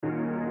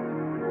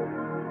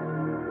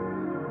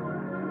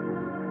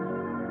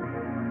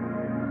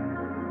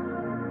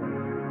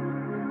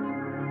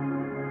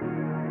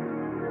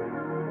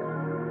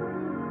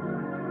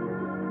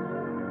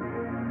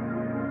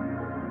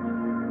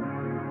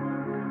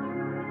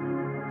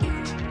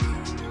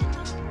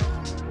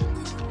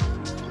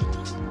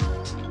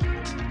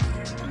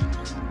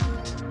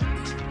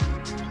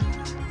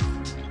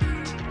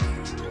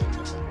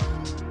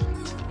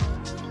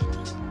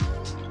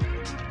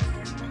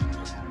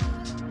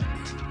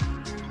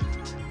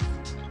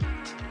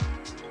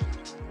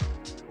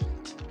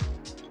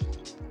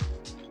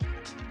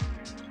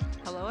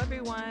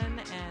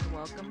everyone, and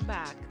welcome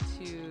back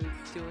to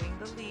Doing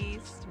the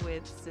Least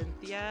with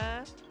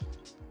Cynthia.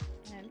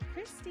 And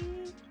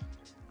Christy.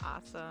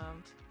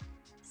 Awesome.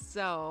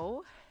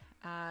 So,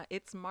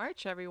 it's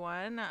March,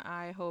 everyone.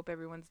 I hope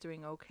everyone's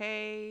doing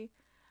okay.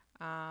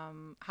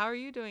 How are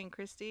you doing,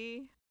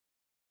 Christy?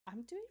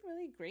 I'm doing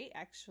really great,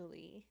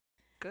 actually.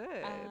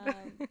 Good.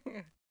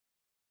 Um,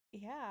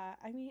 yeah,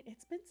 I mean,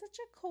 it's been such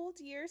a cold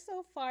year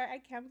so far. I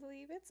can't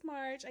believe it's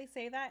March. I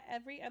say that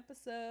every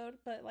episode,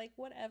 but like,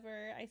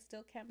 whatever. I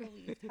still can't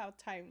believe how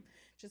time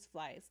just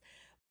flies.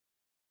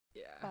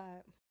 Yeah.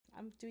 But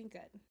I'm doing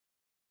good.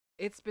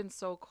 It's been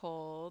so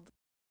cold.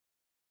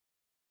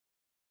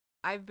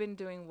 I've been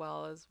doing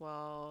well as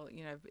well.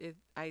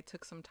 I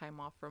took some time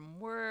off from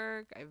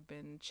work. I've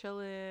been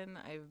chilling.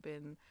 I've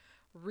been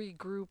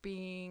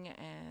regrouping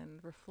and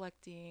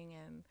reflecting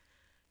and,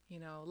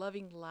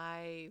 loving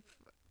life.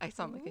 I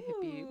sound like a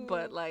hippie,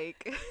 but Ooh,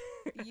 like,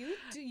 you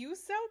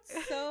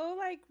sound so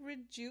like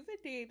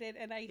rejuvenated,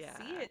 and I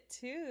see yeah, it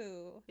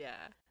too. yeah.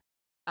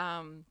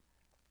 Um,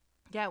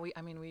 yeah, we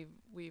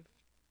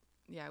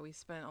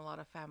spent a lot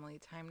of family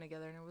time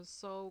together and it was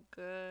so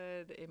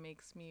good. It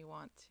makes me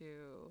want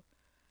to,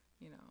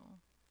 you know,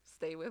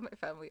 stay with my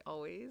family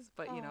always,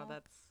 but Oh,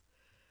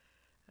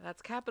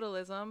 that's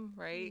capitalism,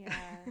 right?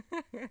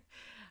 yeah.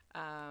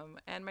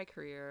 And my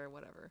career,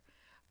 whatever.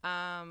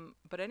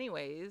 But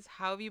anyways,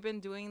 how have you been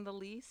doing the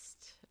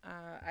least?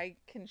 I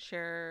can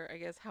share, I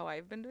guess, how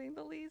I've been doing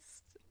the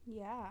least,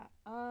 Yeah.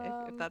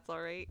 if that's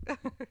all right.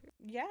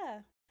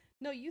 Yeah.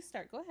 No, you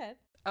start. Go ahead.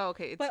 Oh,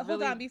 okay. It's But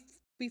hold on, really,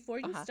 before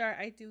you uh-huh. start,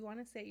 I do want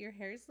to say your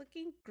hair is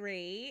looking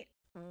great.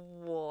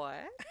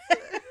 What?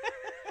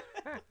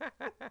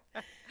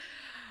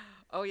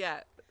 Oh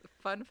yeah,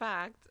 fun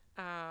fact.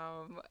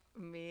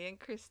 Me and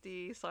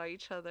Christy saw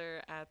each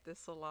other at the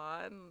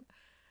salon.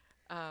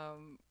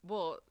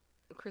 Well,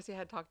 Chrissy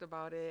had talked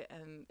about it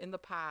and in the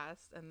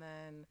past, and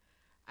then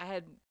I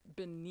had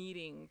been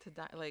needing to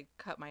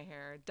cut my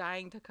hair,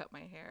 dying to cut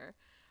my hair.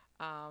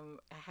 I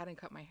hadn't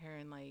cut my hair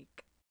in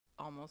like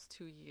almost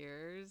 2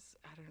 years.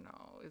 I don't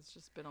know. It's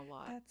just been a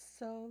lot. That's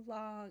so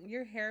long.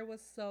 Your hair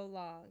was so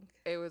long.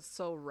 It was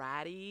so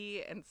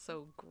ratty and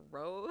so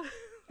gross.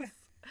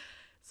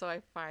 So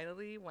I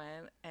finally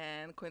went,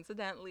 and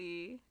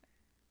coincidentally,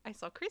 I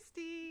saw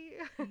Christy.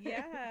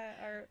 Yeah,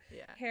 our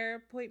Yeah, hair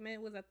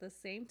appointment was at the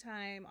same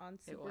time on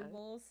it Super was.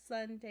 Bowl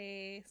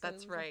Sunday, so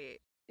That's right.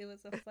 it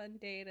was a fun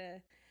day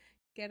to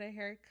get a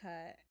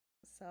haircut.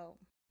 So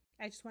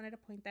I just wanted to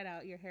point that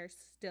out. Your hair's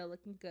still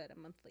looking good a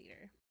month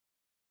later.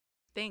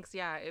 Thanks.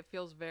 Yeah, it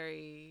feels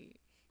very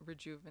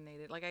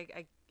rejuvenated.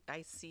 Like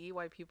I see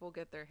why people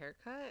get their hair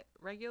cut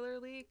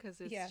regularly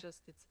because Yeah.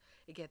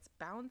 it gets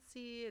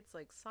bouncy. It's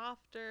like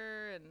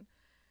softer and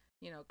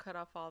cut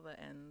off all the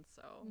ends.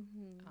 So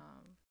Mm-hmm.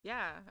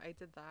 yeah, I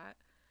did that.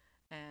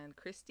 And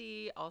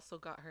Christy also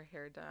got her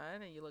hair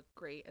done, and you look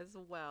great as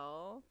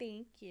well.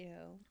 Thank you.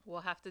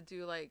 We'll have to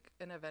do like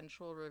an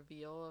eventual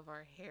reveal of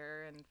our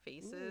hair and Ooh,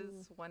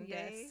 faces one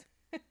day.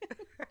 yes.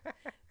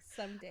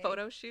 Someday.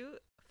 Photo shoot.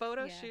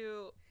 Photo Yeah.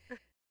 shoot.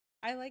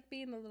 I like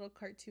being the little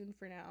cartoon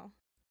for now.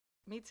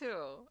 Me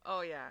too.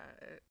 Oh yeah.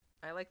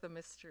 I like the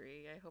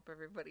mystery. I hope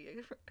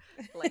everybody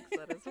likes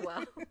that as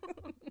well.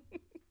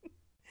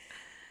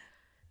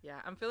 Yeah,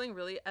 I'm feeling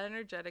really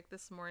energetic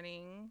this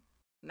morning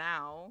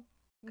now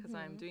because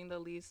I'm Mm-hmm. doing the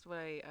least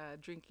by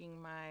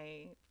drinking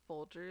my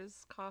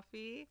Folgers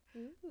coffee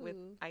with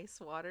Ooh. ice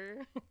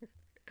water.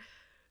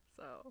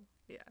 So,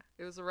 yeah,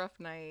 it was a rough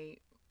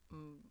night.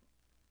 Mm,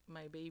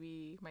 my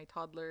baby, my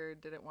toddler,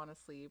 didn't want to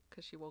sleep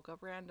because she woke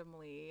up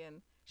randomly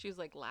and she was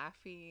like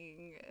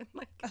laughing and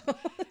like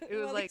it Well,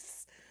 was at like,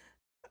 least,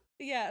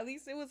 yeah, at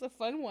least it was a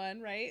fun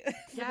one, right? For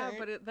yeah, her.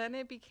 but then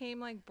it became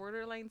like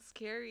borderline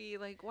scary.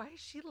 Like, why is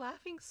she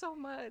laughing so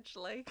much?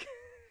 Like,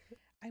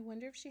 I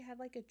wonder if she had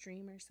like a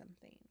dream or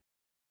something.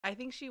 I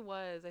think she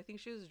was. I think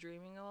she was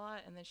dreaming a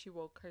lot and then she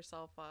woke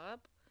herself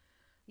up.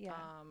 Yeah.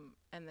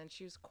 And then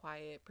she was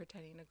quiet,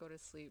 pretending to go to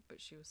sleep,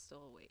 but she was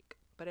still awake.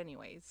 But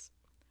anyways,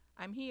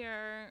 I'm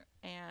here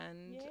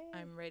and Yay.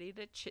 I'm ready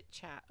to chit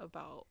chat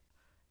about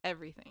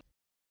everything.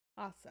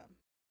 Awesome.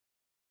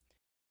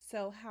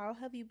 So, how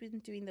have you been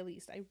doing the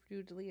least? I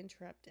rudely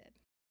interrupted.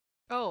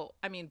 Oh,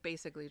 I mean,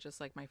 basically just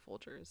like my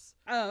Folgers.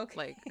 Oh, okay.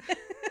 Like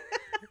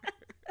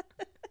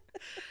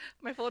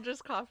my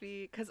Folgers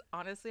coffee, because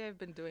honestly, I've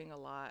been doing a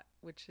lot,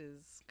 which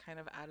is kind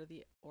of out of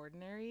the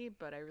ordinary,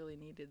 but I really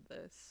needed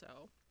this.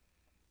 So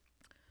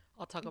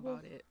I'll talk Well,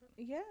 about it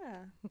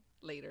yeah.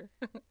 later.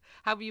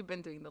 How have you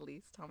been doing the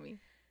least? Tell me.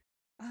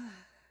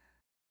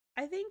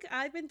 I think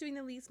I've been doing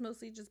the least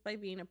mostly just by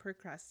being a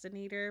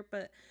procrastinator,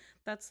 but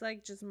that's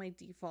like just my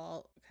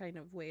default kind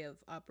of way of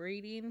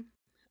operating.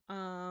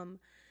 Um,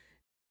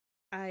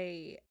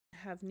 I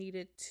have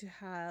needed to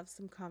have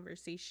some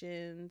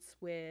conversations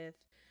with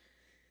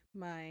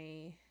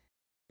my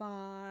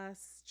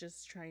boss,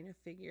 just trying to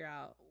figure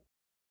out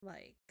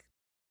like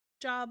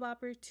job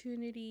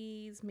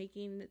opportunities,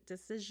 making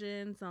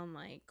decisions on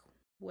like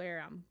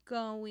where I'm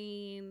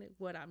going,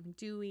 what I'm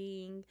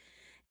doing.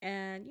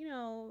 And,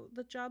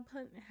 the job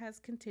hunt has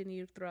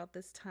continued throughout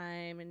this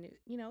time. And, it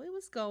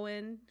was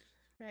going,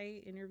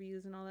 right?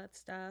 Interviews and all that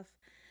stuff.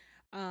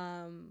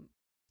 Um,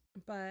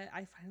 but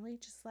I finally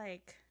just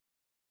like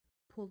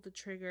pulled the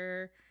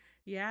trigger.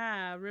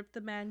 Yeah, ripped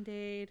the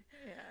band-aid.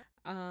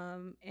 Yeah.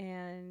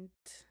 And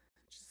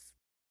just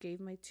gave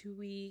my 2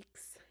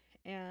 weeks.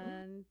 Ooh.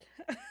 And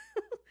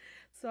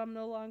so I'm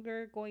no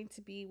longer going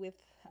to be with,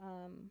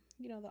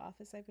 the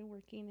office I've been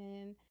working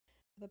in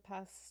for the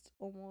past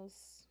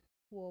almost,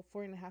 well,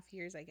 4.5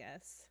 years, I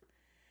guess.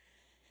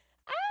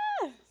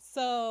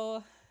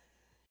 So,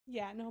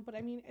 yeah, no, but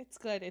I mean, it's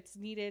good. It's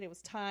needed. It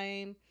was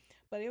time,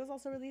 but it was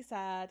also really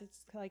sad. It's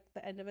like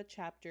the end of a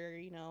chapter.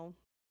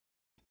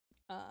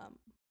 Um,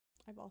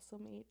 I've also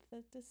made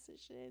the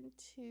decision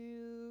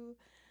to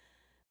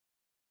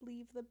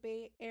leave the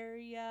Bay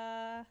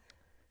Area.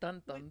 Dun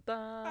With dun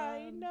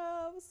I dun.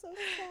 know, so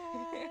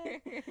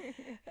sad.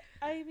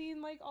 I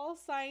mean, like all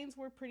signs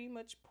were pretty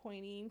much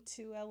pointing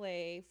to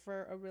LA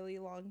for a really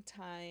long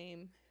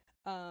time.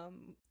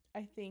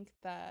 I think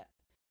that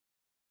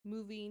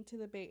moving to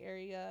the Bay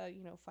Area,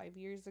 5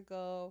 years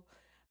ago,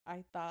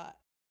 I thought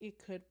it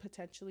could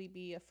potentially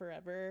be a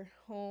forever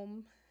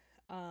home.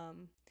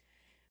 Um,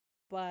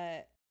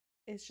 but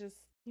it's just,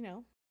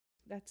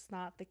 that's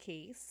not the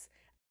case.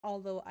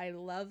 Although I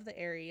love the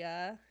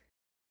area,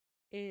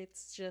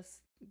 it's just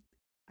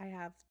I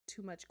have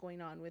too much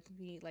going on with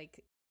me,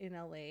 like in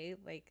LA.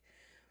 Like,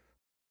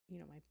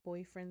 my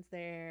boyfriend's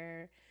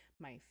there,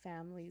 my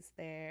family's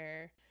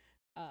there,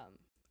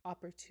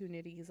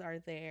 opportunities are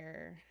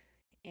there,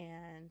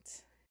 and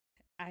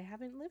I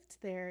haven't lived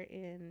there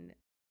in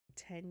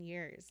 10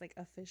 years. Like,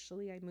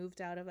 officially, I moved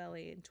out of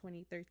LA in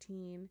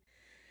 2013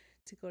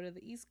 to go to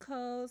the East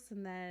Coast,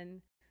 and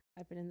then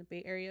I've been in the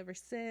Bay Area ever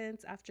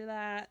since after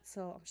that.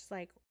 So I'm just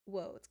like,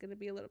 whoa, it's going to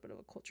be a little bit of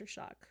a culture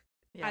shock.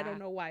 I don't Yeah.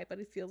 know why, but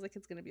it feels like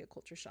it's going to be a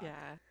culture shock.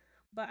 Yeah.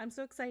 But I'm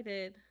so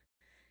excited.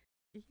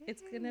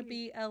 It's going to Yay.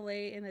 be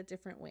LA in a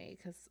different way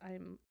because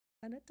I'm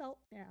an adult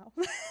now.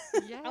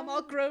 I'm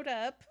all Yes. grown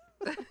up.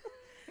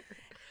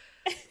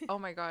 Oh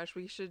my gosh,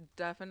 we should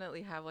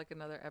definitely have like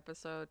another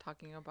episode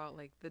talking about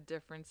like the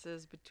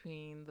differences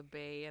between the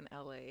Bay and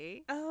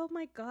LA. Oh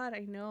my God,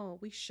 I know.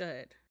 We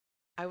should.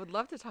 I would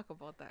love to talk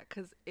about that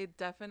because it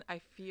definitely, I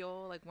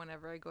feel like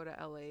whenever I go to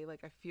LA,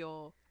 like I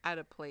feel out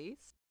of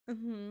place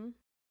Mm-hmm.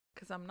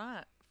 because I'm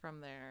not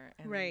from there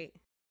and Right.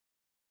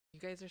 you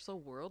guys are so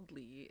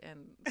worldly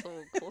and so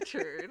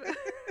cultured.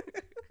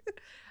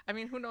 I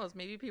mean, who knows?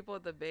 Maybe people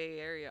in the Bay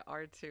Area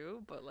are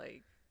too, but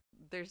like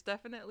there's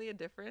definitely a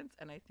difference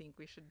and I think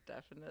we should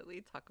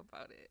definitely talk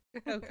about it.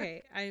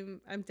 Okay,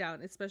 I'm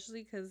down,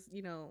 especially because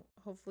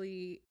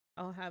hopefully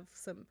I'll have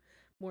some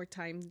more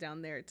time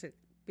down there to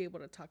be able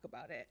to talk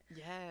about it.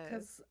 Yes.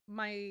 Because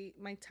my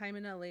time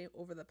in LA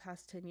over the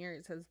past 10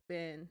 years has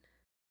been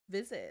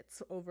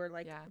visits over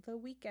like Yeah. the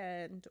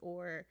weekend,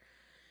 or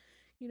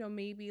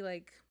maybe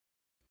like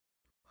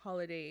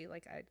holidays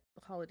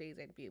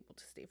I'd be able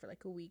to stay for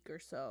like a week or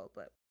so,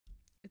 but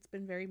it's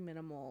been very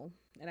minimal,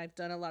 and I've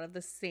done a lot of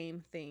the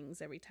same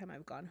things every time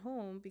I've gone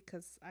home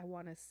because I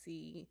want to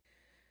see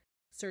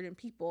certain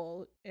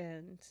people,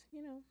 and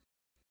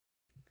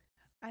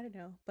I don't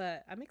know,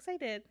 but I'm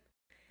excited.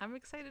 I'm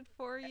excited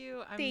for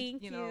you. I'm,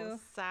 Thank you.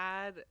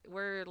 sad.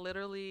 We're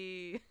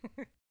literally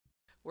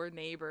we're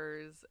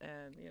neighbors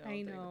and, I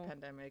during the know.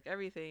 pandemic,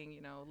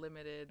 everything,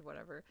 limited,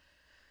 whatever.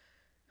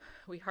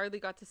 We hardly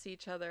got to see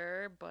each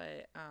other,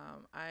 but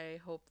I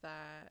hope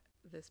that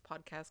this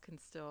podcast can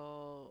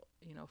still,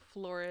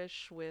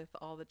 flourish with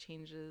all the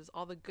changes,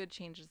 all the good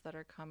changes that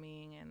are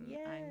coming. And I'm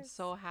Yes.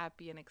 so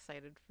happy and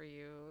excited for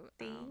you.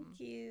 Thank Because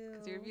you're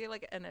you. gonna be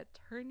like an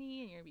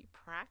attorney and you're gonna be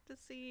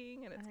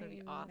practicing and it's gonna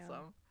be I know.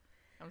 awesome.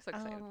 I'm so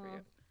excited for you.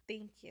 Oh,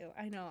 thank you.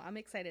 I know. I'm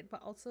excited,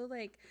 but also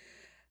like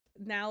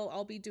now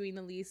I'll be doing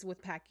the least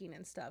with packing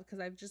and stuff because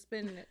I've just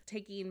been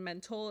taking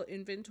mental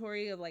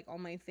inventory of like all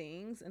my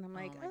things, and I'm Oh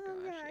like, my oh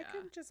gosh, yeah, I yeah.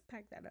 can just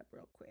pack that up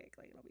real quick,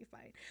 like it'll be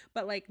fine.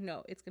 But like,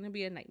 no, it's gonna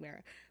be a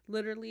nightmare.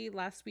 Literally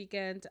last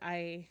weekend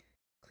I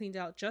cleaned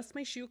out just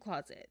my shoe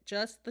closet,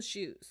 just the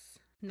shoes,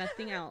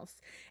 nothing else,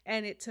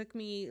 and it took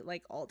me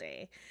like all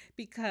day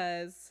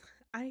because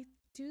I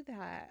do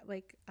that.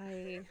 Like,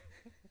 I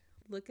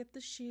look at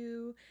the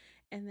shoe,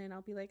 and then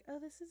I'll be like, oh,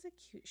 this is a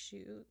cute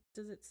shoe.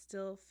 Does it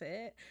still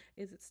fit?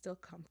 Is it still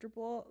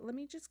comfortable? Let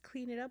me just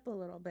clean it up a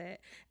little bit.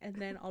 And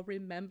then I'll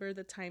remember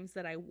the times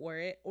that I wore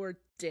it or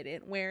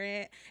didn't wear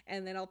it.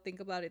 And then I'll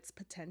think about its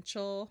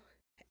potential.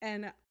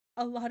 And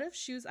a lot of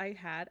shoes I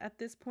had at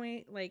this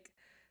point, like,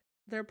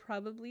 they're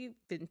probably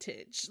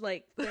vintage.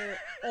 Like, they're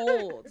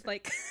old.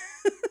 Like,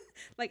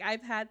 like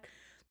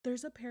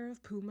there's a pair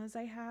of Pumas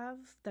I have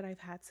that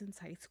I've had since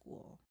high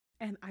school.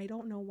 And I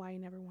don't know why I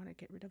never want to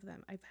get rid of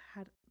them. I've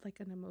had like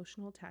an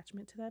emotional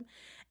attachment to them,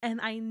 and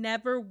I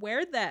never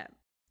wear them.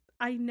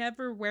 I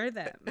never wear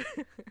them.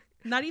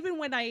 Not even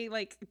when I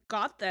like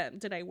got them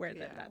did I wear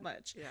them Yeah, that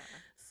much. yeah.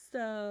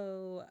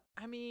 So,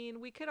 I mean,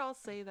 we could all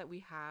say that we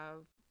have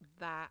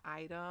that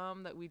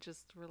item that we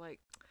just were like,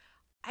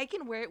 I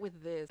can wear it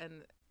with this,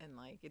 and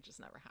like it just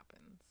never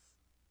happens.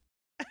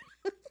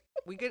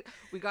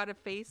 We got to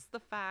face the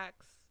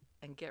facts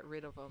and get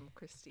rid of them,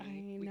 Christy.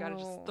 I We got to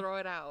just know. throw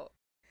it out.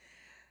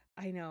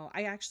 I know.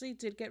 I actually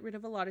did get rid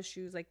of a lot of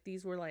shoes. Like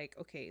these were like,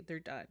 okay, they're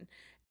done.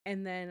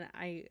 And then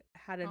I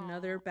had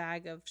another Oh,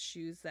 bag of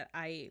shoes that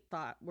I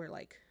thought were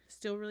like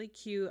still really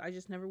cute. I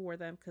just never wore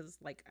them because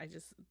like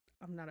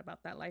I'm not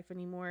about that life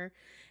anymore.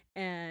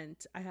 And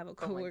I have a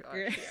oh my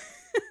coworker. gosh,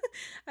 yeah.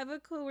 I have a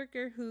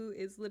coworker who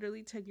is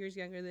literally 10 years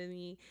younger than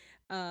me.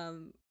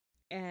 Um,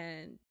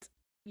 and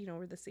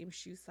we're the same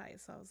shoe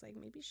size. So I was like,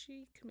 maybe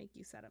she could make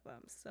use out of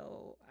them.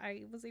 So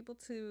I was able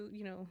to,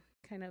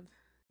 kind of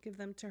give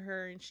them to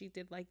her and she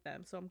did like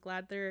them. So I'm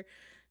glad they're,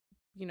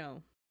 you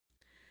know,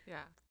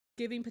 Yeah.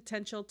 giving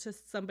potential to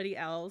somebody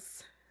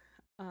else.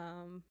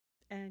 Um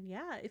and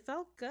yeah, it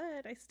felt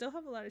good. I still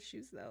have a lot of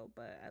shoes though,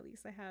 but at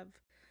least I have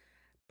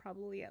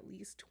probably at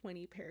least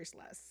 20 pairs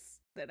less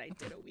than I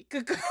did a week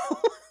ago.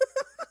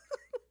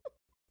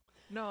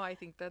 No, I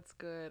think that's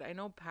good. I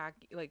know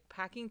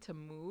packing to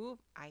move,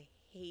 I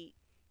hate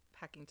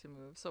packing to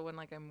move. So when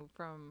like I moved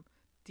from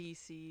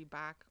DC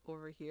back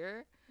over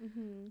here,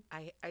 Mhm.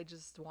 I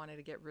just wanted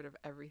to get rid of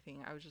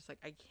everything. I was just like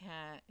I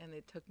can't, and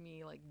it took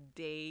me like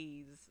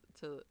days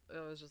to it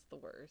was just the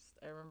worst.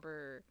 I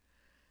remember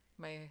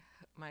my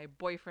my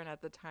boyfriend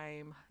at the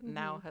time,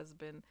 now Mhm.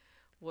 husband,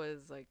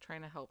 was like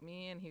trying to help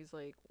me and he's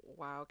like,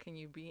 "Wow, can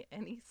you be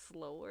any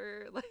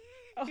slower?"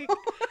 Oh.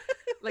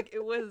 Like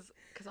it was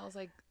because I was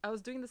like I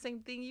was doing the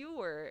same thing you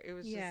were. It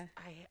was just Yeah.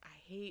 I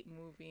hate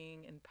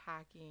moving and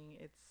packing.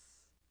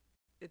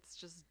 It's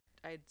just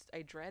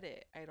I dread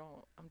it. I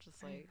don't. I'm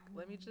just I like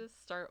let me know.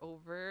 just start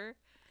over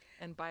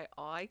and buy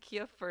all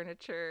IKEA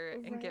furniture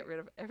and get Right. rid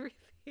of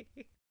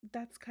everything.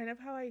 That's kind of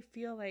how I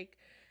feel. Like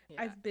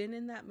Yeah. I've been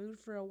in that mood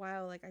for a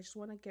while. Like I just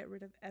want to get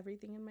rid of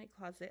everything in my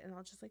closet and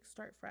I'll just like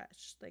start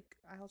fresh. Like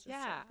I'll just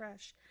start Yeah.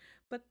 fresh.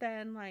 But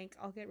then like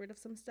I'll get rid of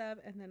some stuff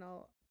and then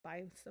I'll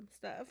buy some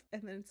stuff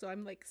and then so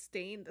I'm like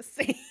staying the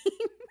same.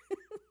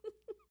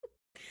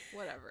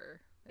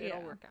 Whatever. It'll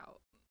Yeah. work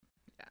out.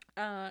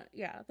 Yeah.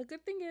 Yeah, the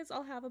good thing is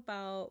I'll have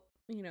about,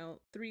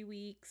 3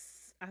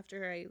 weeks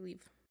after I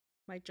leave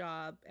my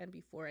job and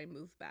before I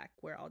move back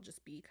where I'll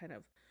just be kind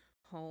of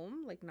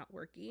home, like not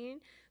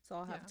working. So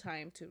I'll have Yeah.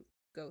 time to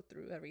go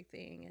through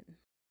everything and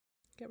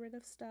get rid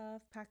of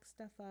stuff, pack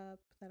stuff up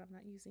that I'm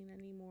not using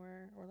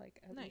anymore or like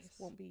at least Nice.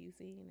 won't be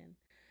using and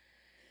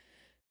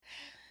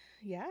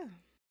yeah,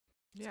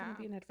 it's going to Yeah.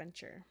 be an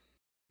adventure.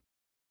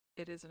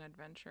 It is an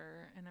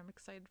adventure and I'm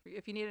excited for you.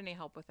 If you need any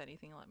help with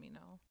anything, let me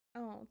know.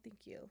 Oh,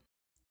 thank you.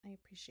 I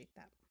appreciate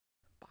that.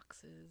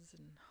 Boxes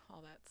and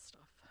all that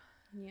stuff.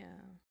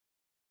 Yeah.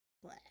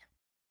 Bleh.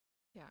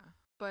 Yeah.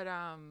 But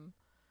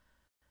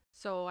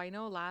so I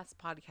know last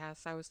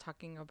podcast I was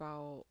talking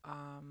about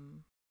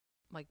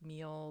like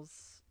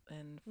meals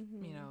and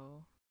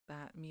Mhm.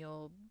 that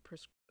meal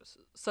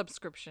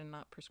subscription,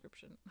 not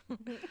prescription.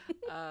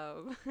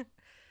 um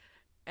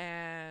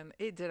and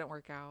it didn't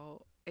work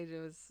out. It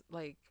was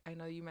like I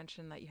know you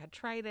mentioned that you had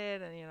tried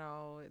it and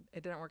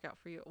it didn't work out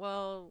for you.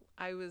 Well,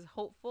 I was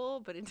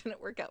hopeful, but it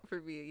didn't work out for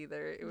me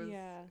either.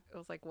 Yeah. It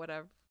was like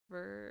whatever.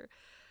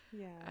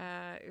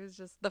 Yeah. It was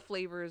just the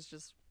flavors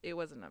just it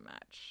wasn't a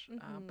match.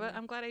 But Mhm.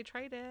 I'm glad I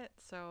tried it.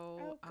 So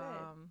Oh,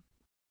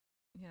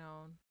 good. you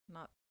know,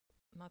 not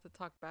not to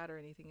talk bad or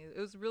anything. It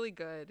was really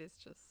good. It's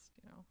just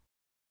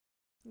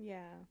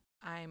Yeah.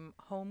 I'm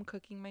home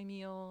cooking my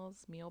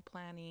meals, meal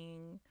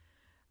planning.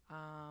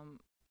 Um,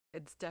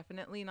 it's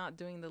definitely not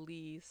doing the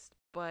least,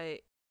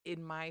 but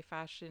in my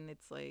fashion,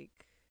 it's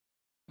like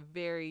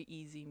very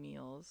easy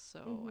meals.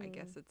 So I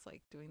guess Mhm. it's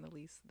like doing the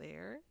least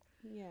there.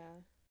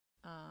 Yeah.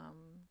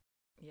 Um,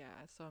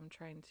 yeah, so I'm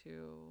trying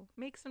to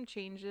make some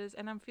changes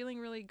and I'm feeling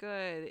really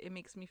good. It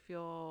makes me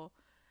feel,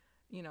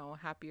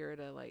 happier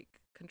to like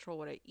control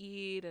what I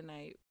eat. And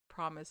I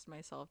promised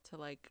myself to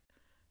like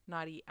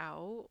not eat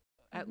out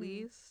at Mhm.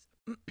 least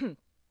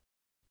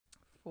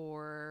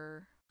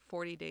for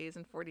 40 days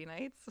and 40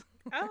 nights.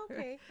 Oh,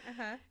 okay.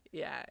 Uh-huh.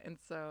 Yeah, and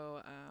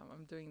so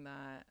I'm doing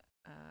that.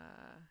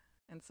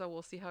 And so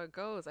we'll see how it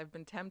goes. I've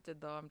been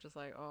tempted though. I'm just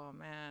like, oh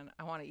man,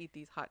 I want to eat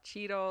these hot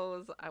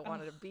Cheetos. I Oh,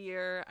 wanted a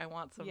beer. I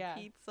want some yeah.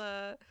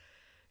 pizza,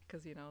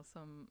 because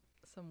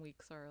some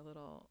weeks are a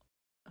little.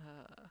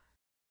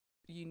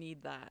 You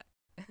need that,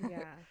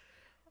 Yeah.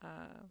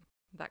 uh,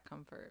 that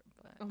comfort.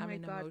 But Oh I'm my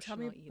an God, tell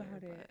me emotional eater.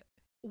 about it.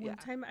 But One yeah,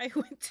 time I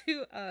went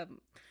to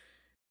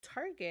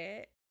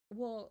Target.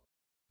 Well,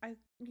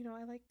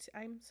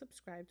 I'm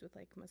subscribed with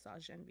like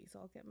Massage Envy, so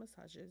I'll get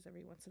massages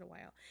every once in a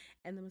while.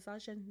 And the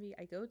Massage Envy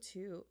I go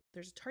to,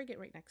 there's a Target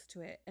right next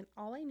to it, and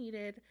all I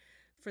needed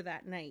for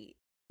that night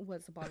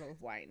was a bottle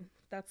of wine.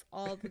 That's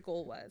all the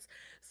goal was.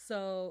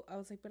 So I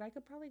was like, but I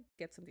could probably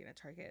get something at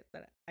Target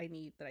that I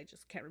need that I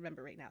just can't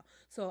remember right now.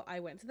 So I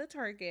went to the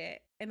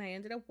Target and I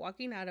ended up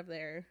walking out of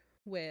there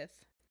with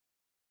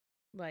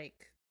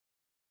like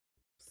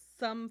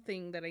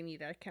something that I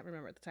needed. I can't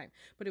remember at the time,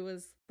 but it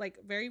was like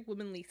very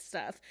womanly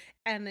stuff.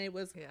 And it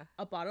was yeah,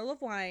 a bottle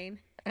of wine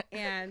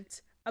and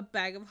a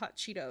bag of hot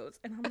Cheetos.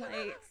 And I'm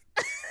like,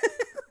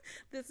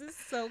 this is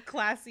so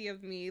classy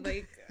of me.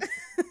 Like,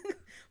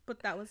 but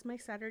that was my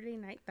Saturday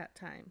night that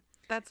time.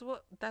 That's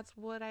what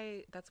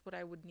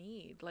I would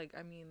need. Like,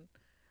 I mean,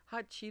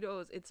 hot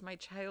Cheetos, it's my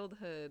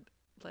childhood.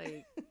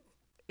 Like,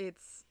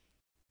 it's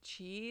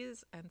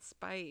cheese and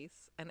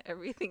spice and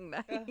everything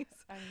Ugh, nice.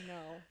 I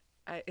know.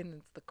 And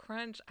it's the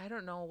crunch. I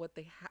don't know what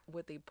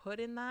they put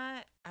in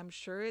that. I'm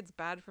sure it's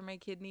bad for my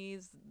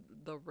kidneys.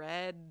 The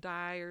red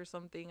dye or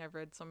something. I've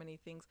read so many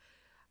things.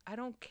 I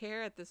don't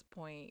care at this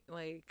point.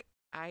 Like,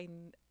 I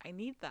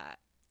need that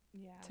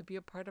Yeah. to be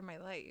a part of my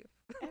life.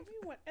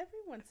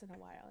 Every once in a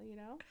while, you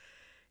know?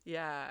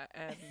 Yeah,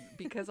 and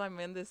because I'm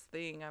in this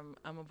thing,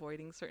 I'm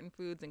avoiding certain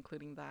foods,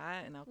 including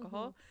that and Mm-hmm.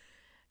 alcohol.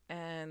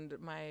 And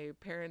my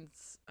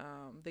parents,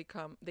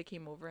 they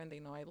came over and they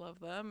know I love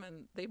them,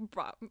 and they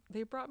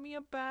brought me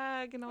a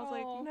bag, and I was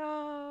like, Oh,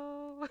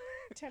 no.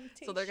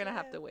 So they're gonna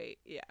have to temptation. wait.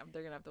 Yeah,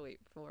 they're gonna have to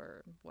wait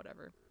for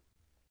whatever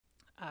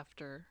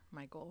after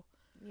my goal.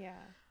 Yeah.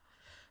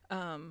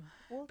 Um,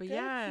 Well, but good. Keep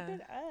yeah,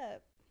 it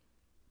up.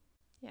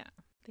 yeah.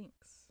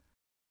 Thanks.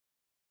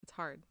 It's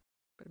hard,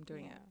 but I'm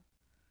doing it. Yeah.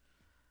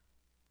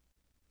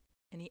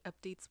 Any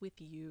updates with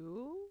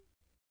you?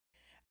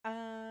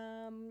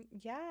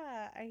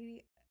 Yeah,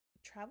 I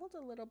traveled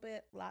a little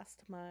bit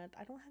last month.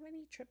 I don't have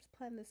any trips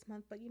planned this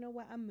month, but you know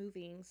what? I'm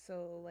moving,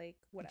 so like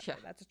Yeah, whatever.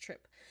 That's a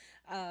trip.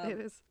 it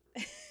Um is.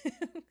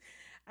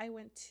 I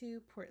went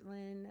to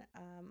Portland,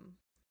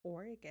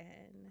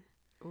 Oregon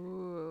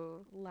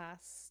Ooh,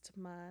 last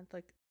month,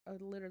 like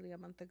literally a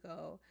month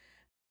ago.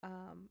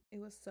 It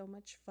was so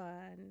much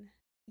fun.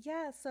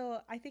 Yeah,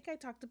 so I think I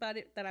talked about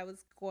it that I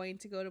was going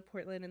to go to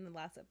Portland in the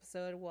last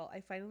episode. Well,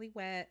 I finally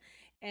went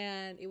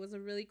and it was a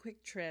really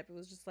quick trip. It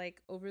was just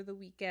like over the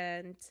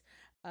weekend.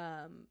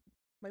 Um,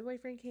 my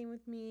boyfriend came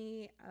with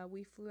me.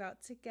 We flew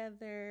out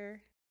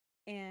together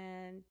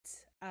and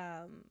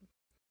um,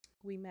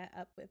 we met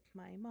up with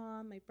my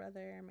mom, my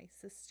brother, my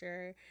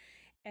sister,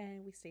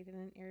 and we stayed in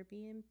an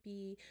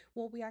Airbnb.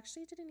 Well, we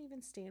actually didn't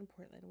even stay in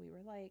Portland. We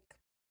were like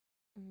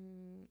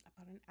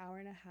about an hour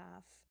and a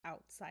half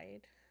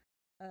outside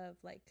of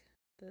like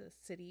the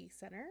city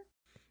center.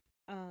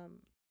 Um,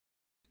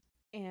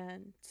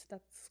 and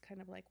that's kind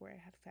of like where I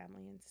had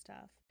family and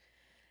stuff.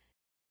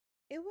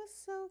 It was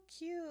so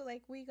cute.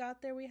 Like we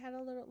got there, we had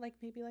a little like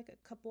maybe like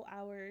a couple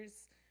hours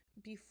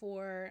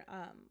before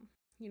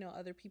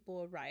other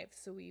people arrived,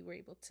 so we were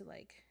able to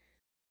like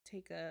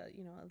take a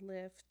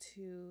lift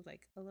to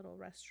like a little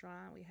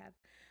restaurant. We had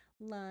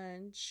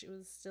lunch. It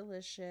was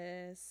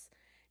delicious.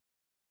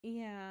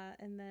 Yeah,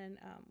 and then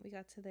we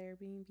got to the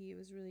Airbnb. It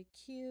was really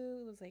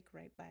cute. It was like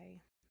right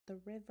by the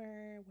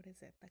river. What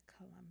is it? The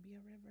Columbia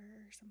River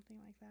or something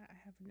like that. I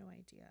have no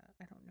idea.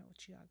 I don't know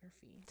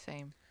geography.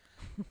 same.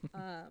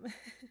 Um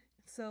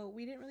so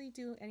we didn't really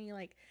do any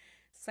like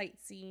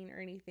sightseeing or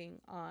anything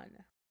on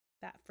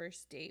that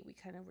first date. We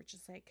kind of were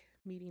just like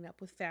meeting up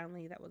with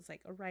family that was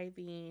like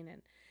arriving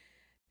and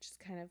just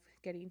kind of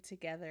getting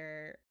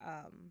together.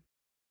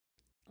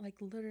 Like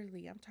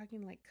literally, I'm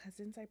talking like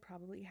cousins I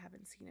probably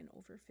haven't seen in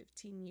over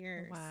 15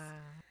 years. Wow.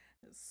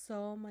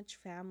 So much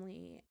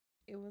family.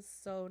 It was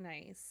so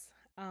nice.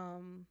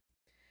 Um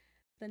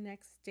the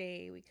next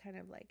day we kind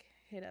of like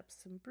hit up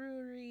some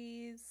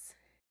breweries.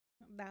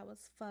 That was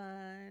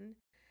fun.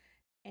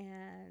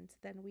 And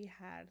then we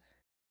had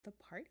the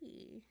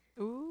party.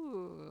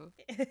 Ooh.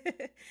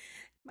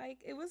 Like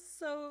it was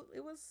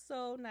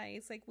so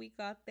nice. Like we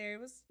got there. It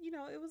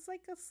was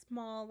like a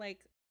small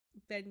like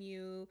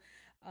venue,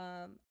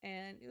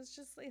 and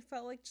it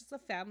felt like just a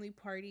family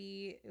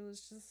party.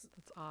 That's It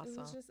was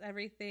awesome. just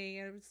everything.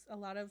 And it was a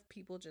lot of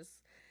people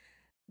just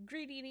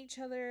greeting each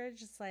other,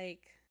 just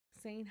like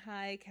saying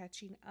hi,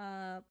 catching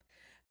up.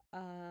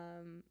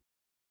 Um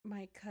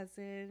my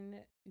cousin,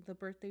 the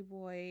birthday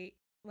boy,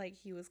 like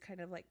he was kind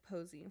of like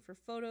posing for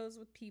photos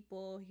with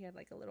people. He had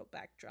like a little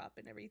backdrop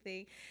and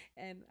everything.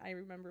 And I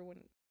remember when,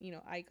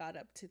 I got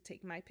up to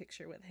take my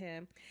picture with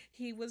him,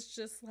 he was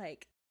just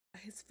like,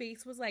 his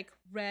face was like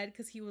red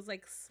because he was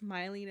like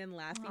smiling and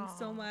laughing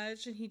so Oh.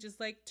 much. And he just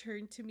like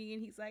turned to me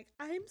and he's like,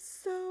 I'm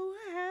so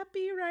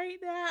happy right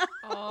now.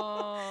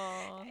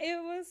 Oh.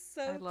 It was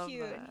I so love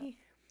cute. that.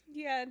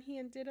 Yeah, and he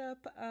ended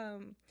up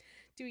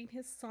doing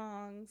his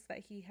songs that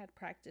he had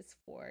practiced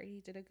for. He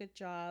did a good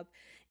job.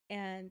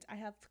 And I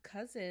have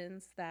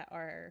cousins that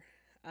are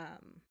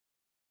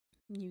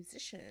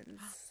musicians.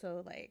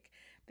 So like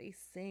they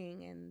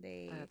sing and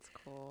That's um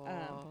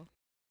cool.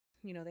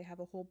 they have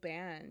a whole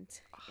band.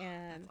 Oh, that's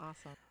And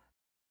awesome.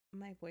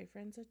 my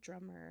boyfriend's a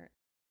drummer,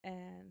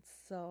 and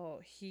so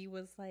he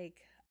was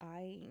like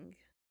eyeing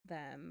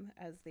them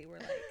as they were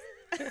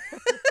like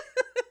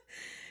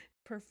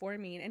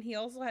performing. And he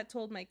also had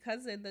told my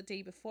cousin the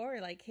day before,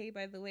 like, hey,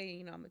 by the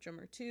way, I'm a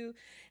drummer too.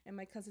 And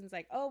my cousin's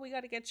like, oh, we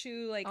got to get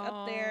you like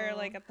up there, Oh.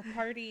 like at the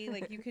party,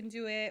 like you can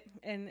do it.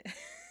 And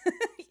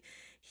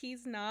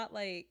he's not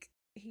like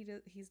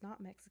he's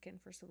not Mexican,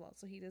 first of all,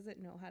 so he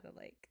doesn't know how to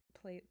like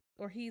play,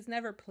 or he's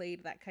never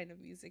played that kind of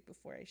music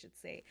before, I should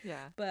say.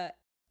 Yeah. But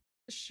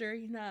sure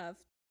enough,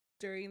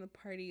 during the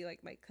party,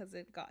 like my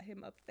cousin got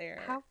him up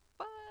there. How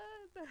fun.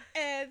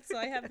 And so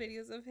I have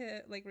videos of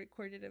him, like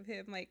recorded of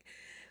him, like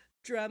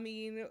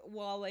drumming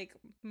while like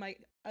my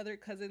other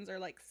cousins are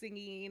like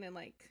singing and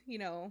like,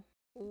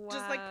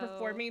 just like Wow.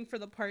 performing for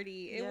the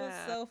party. It was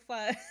Yeah. so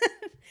fun.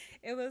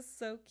 It was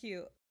so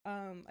cute.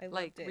 I Like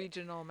loved it.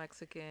 regional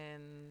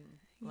Mexican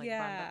like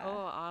banda. Oh,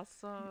 Yeah.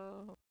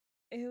 awesome.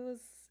 It was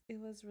it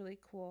was really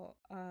cool.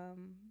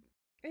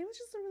 It was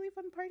just a really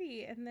fun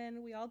party, and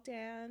then we all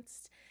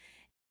danced,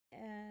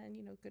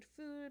 and good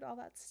food, all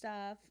that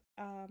stuff.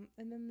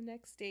 And then the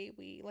next day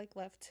we like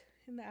left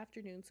in the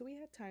afternoon, so we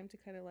had time to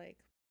kind of like,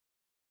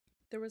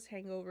 there was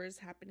hangovers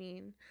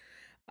happening.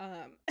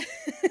 um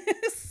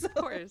so Of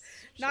course.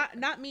 Sure.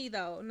 not me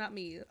though, not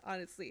me,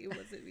 honestly, it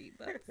wasn't me,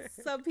 but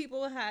some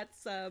people had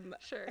some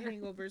Sure.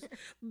 hangovers.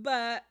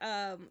 But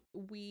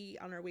we,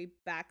 on our way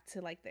back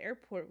to like the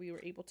airport, we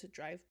were able to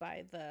drive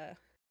by the,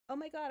 oh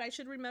my god, I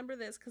should remember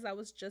this because I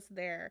was just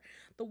there,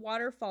 the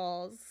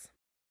waterfalls.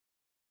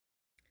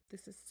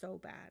 This is so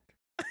bad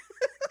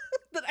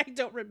that I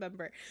don't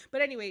remember.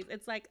 But anyways,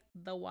 it's like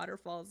the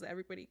waterfalls that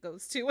everybody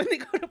goes to when they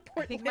go to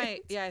I think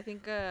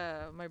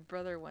Portland. my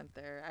brother went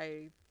there.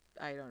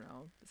 I don't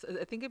know. So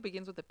I think it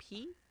begins with a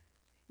P?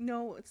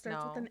 No, it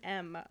starts with No. an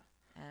M.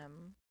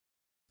 M.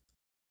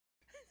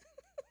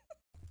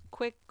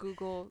 Quick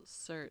Google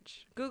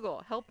search.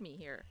 Google, help me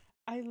here.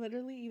 I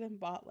literally even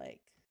bought like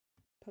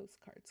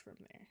postcards from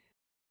there.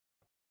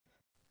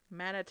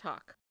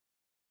 Manitoc.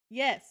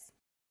 Yes.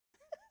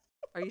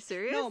 Are you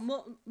serious? No,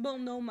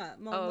 Multnomah.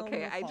 Oh,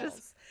 okay. Multnomah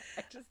Falls.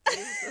 I just gave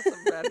this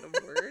some random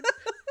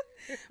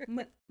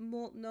word.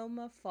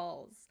 Multnomah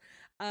Falls.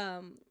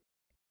 Um,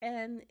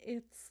 and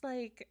it's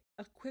like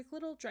a quick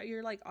little drive.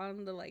 You're like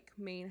on the like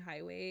main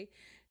highway.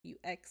 You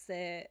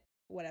exit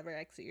whatever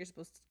exit you're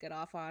supposed to get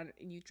off on,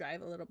 and you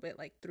drive a little bit,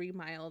 like 3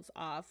 miles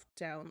off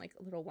down like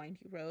a little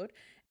windy road.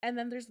 And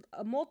then there's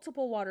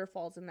multiple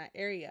waterfalls in that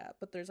area,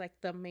 but there's like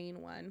the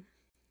main one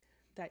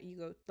that you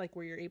go, like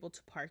where you're able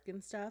to park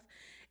and stuff.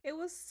 It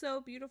was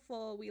so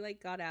beautiful. We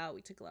like got out,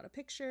 we took a lot of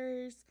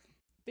pictures,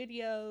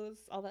 videos,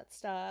 all that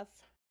stuff.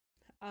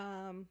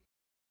 Um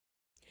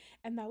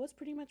and that was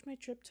pretty much my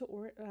trip to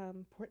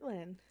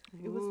Portland.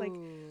 It was like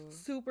Ooh.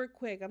 super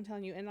quick, I'm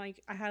telling you. And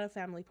like I had a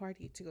family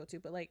party to go to,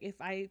 but like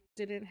if I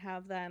didn't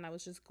have that and I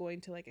was just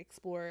going to like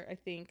explore, I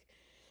think,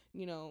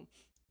 you know,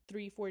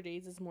 3-4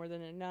 days is more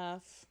than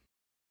enough.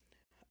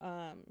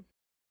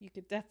 You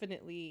could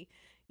definitely,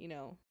 you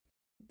know,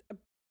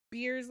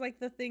 beer's like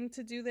the thing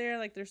to do there.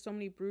 Like there's so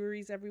many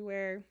breweries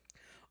everywhere.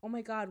 Oh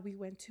my god, we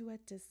went to a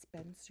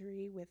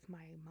dispensary with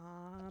my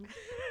mom.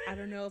 I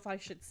don't know if I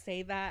should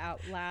say that out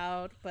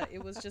loud, but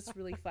it was just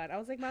really fun. I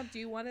was like, "Mom, do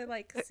you want to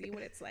like see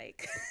what it's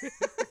like?"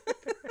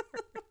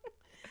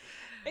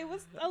 It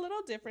was a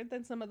little different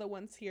than some of the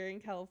ones here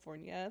in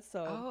California.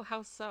 So, Oh,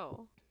 how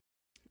so?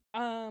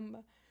 um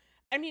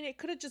I mean, it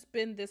could have just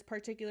been this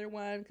particular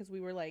one because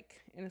we were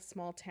like in a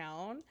small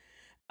town.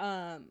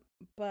 Um,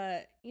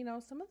 but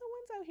some of the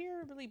ones out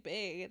here are really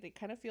big. It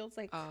kind of feels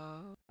like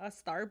Oh. a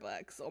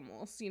Starbucks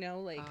almost,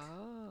 like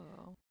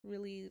Oh.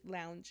 really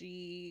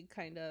loungy,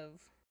 kind of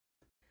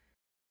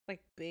like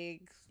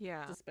big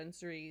Yeah.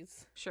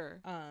 dispensaries. Sure.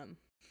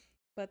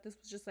 But this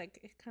was just like,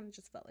 it kind of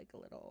just felt like a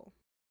little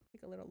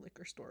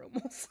liquor store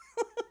almost.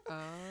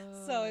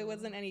 So it Oh.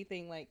 wasn't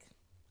anything like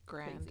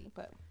Grand. crazy,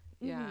 but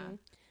Yeah.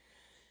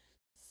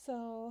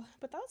 so,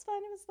 but that was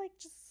fun. It was like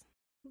just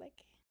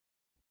like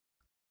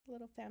a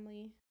little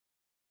family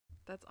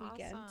That's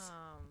weekend.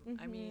 awesome.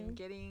 I mean,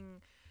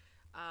 getting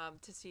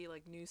to see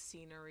like new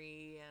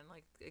scenery and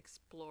like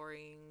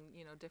exploring,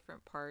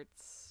 different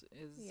parts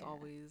is Yeah.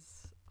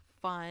 always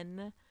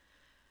fun.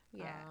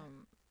 Yeah.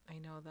 I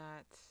know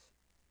that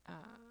uh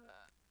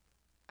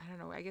I don't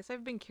know. I guess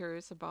I've been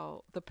curious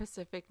about the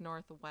Pacific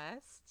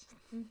Northwest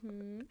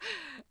Mhm.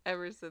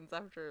 ever since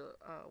after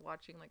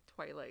watching like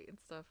Twilight and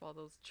stuff, all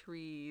those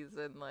trees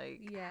and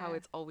like how Yeah.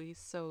 it's always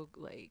so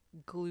like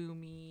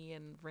gloomy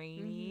and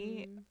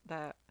rainy.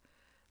 Mhm.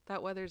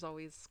 That weather's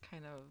always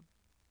kind of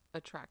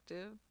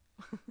attractive.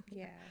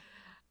 Yeah.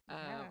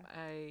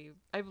 Yeah.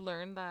 I've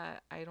learned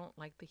that I don't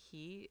like the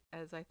heat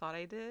as I thought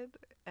I did,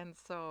 and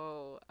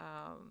so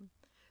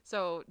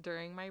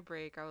during my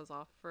break I was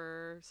off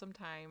for some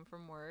time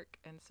from work,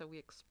 and so we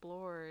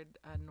explored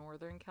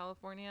Northern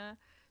California.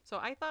 So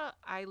I thought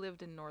I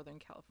lived in Northern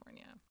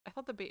California. I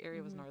thought the Bay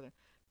Area was Mhm. northern.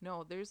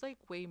 No, there's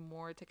like way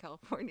more to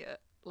California,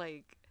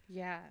 like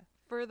Yeah.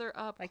 further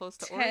up, Like close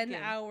to 10 Oregon.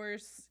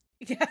 hours.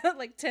 Yeah,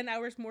 like 10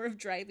 hours more of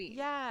driving.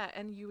 Yeah,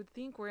 and you would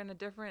think we're in a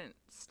different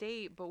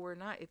state, but we're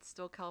not. It's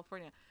still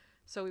California.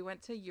 So we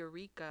went to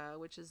Eureka,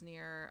 which is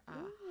near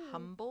Ooh.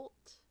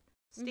 Humboldt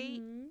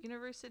State Mhm.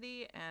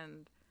 University,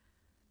 and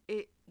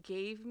it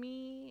gave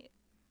me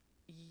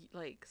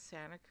like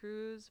Santa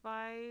Cruz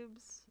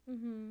vibes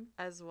Mhm.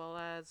 as well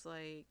as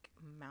like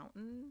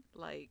mountain.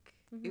 Like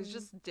it was Mhm.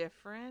 just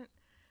different,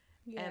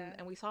 and Yeah.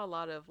 and we saw a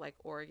lot of like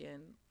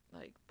Oregon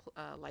like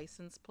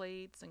license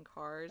plates and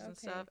cars and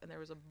stuff, Okay. and there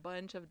was a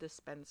bunch of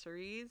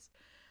dispensaries.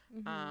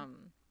 Mhm.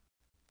 Um,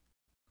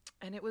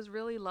 And it was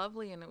really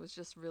lovely, and it was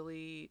just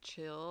really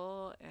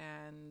chill,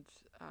 and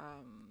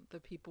the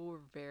people were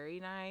very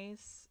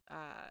nice.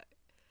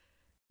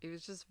 It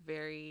was just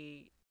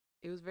very,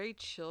 it was very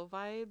chill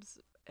vibes,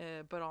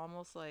 but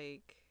almost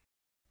like,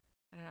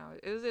 I don't know.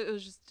 It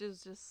was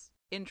just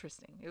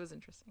interesting. It was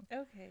interesting.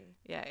 Okay.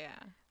 Yeah,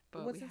 yeah.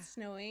 But Was we it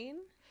snowing?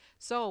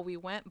 so we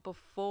went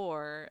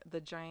before the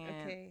giant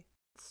Okay.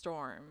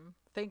 storm.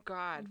 Thank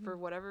God. Mm-hmm. For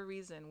whatever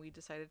reason, we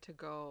decided to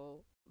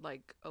go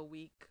like a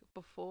week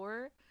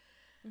before,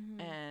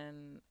 Mm-hmm.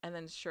 and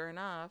then sure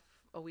enough,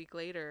 a week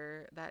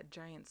later, that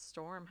giant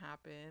storm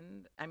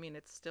happened. I mean,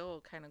 it's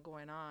still kind of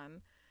going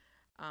on.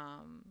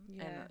 And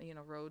Yeah.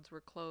 roads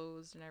were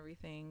closed and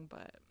everything,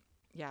 but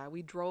yeah,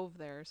 we drove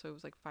there, so it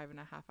was like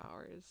 5.5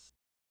 hours.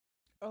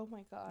 Oh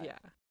my God. Yeah.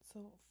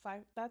 So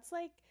five, that's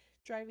like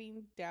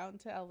driving down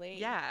to LA.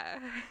 Yeah.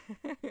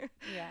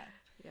 Yeah.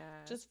 Yeah.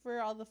 Just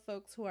for all the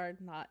folks who are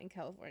not in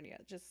California,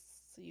 just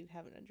so you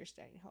have an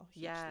understanding how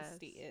huge this Yes.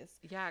 state is.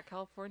 Yeah,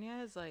 California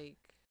is like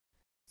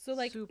So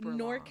like super long.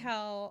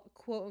 NorCal,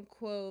 quote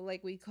unquote,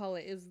 like we call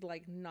it, is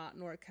like not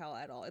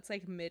NorCal at all. It's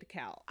like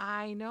mid-Cal.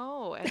 I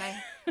know. And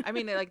I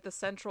mean like the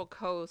Central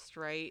Coast,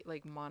 right?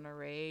 Like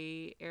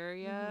Monterey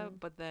area, Mm-hmm.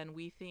 but then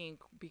we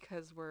think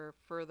because we're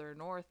further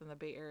north in the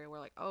Bay Area, we're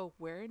like, "Oh,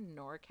 we're in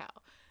NorCal."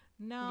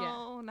 Yeah.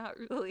 No, not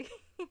really.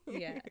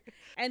 Yeah.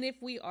 And if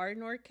we are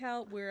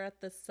NorCal, we're at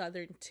the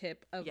southern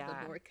tip of the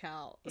Yeah.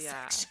 NorCal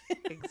Yeah. section.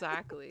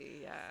 Exactly.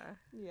 Yeah.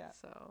 Yeah.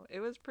 So, it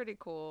was pretty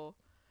cool.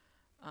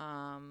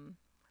 Um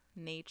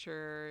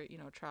Nature,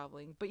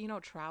 traveling. But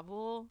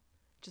travel,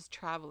 just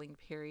traveling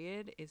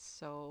period is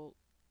so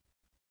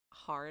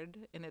hard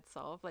in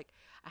itself. Like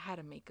I had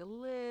to make a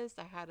list.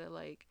 I had to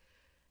like,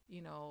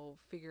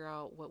 figure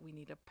out what we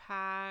need to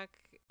pack.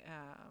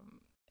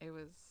 It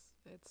was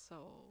it's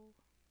so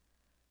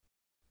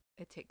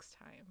it takes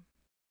time.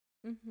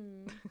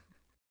 Mm-hmm.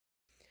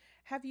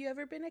 Have you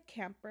ever been a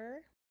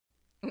camper?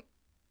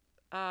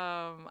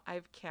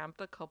 I've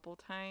camped a couple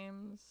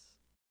times,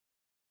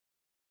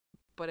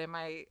 but am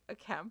I a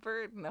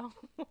camper? No.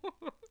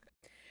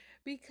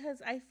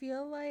 Because I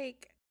feel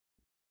like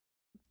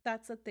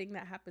that's a thing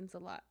that happens a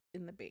lot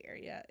in the Bay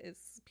Area is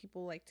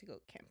people like to go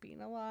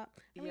camping a lot.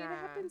 I mean, it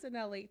Yeah. happens in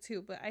LA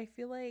too, but I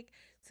feel like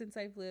since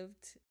I've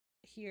lived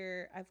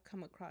here, I've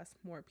come across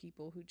more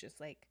people who just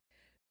like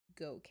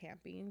go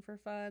camping for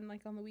fun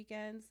like on the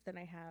weekends than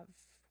I have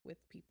with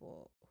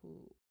people who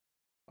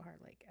are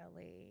like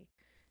LA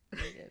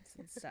natives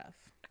and stuff.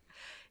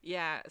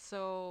 Yeah,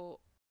 so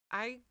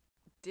I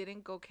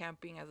didn't go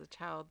camping as a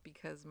child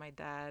because my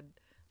dad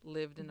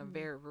lived in a Mhm.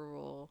 very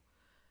rural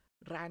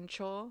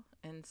rancho,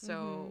 and Mhm.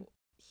 so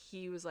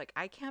he was like,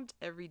 I camped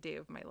every day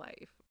of my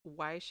life.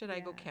 Why should I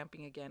go Yeah.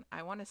 camping again?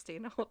 I want to stay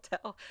in a hotel.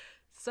 Yeah.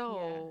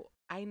 So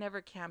I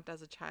never camped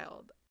as a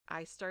child.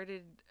 I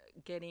started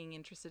getting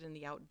interested in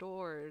the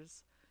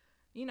outdoors,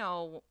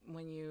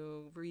 when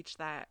you reach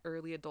that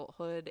early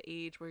adulthood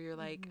age where you're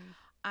like, Mhm.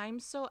 I'm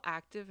so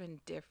active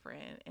and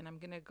different, and I'm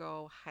gonna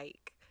go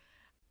hike.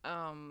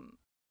 Um,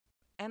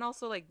 and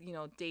also like,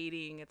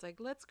 dating, it's like,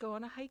 let's go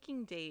on a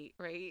hiking date,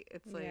 right?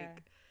 It's Yeah.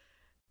 like,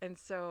 and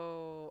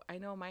so I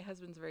know my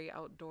husband's very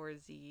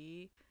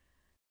outdoorsy,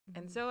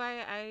 and Mhm. so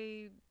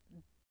I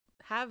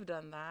have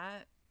done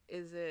that.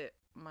 Is it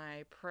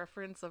my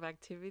preference of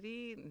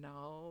activity?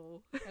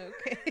 No.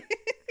 Okay.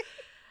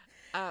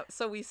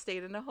 So we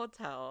stayed in a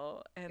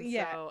hotel, and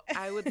Yeah. so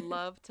I would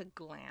love to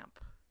glamp,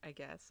 I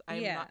guess.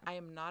 Yeah. I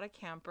am not a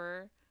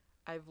camper.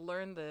 I've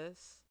learned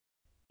this.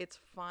 It's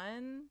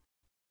fun,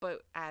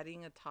 but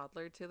adding a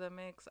toddler to the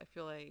mix, I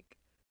feel like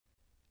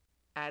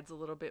adds a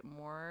little bit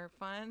more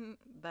fun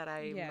that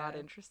I'm not Yeah.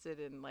 interested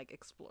in like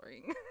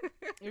exploring.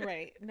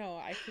 Right. No,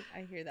 I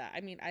hear that.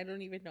 I mean, I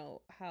don't even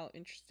know how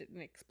interested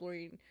in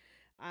exploring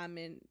I'm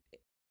in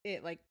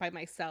it like by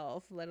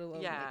myself, let alone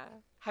like Yeah.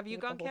 Have you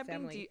with the gone whole camping?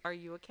 family. Are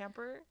you a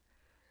camper?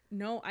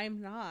 No,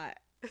 I'm not.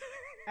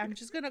 I'm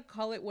just gonna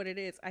call it what it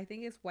is. I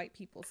think it's white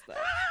people stuff.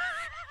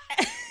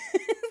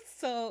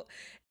 So,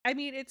 I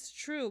mean, it's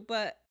true,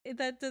 but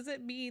that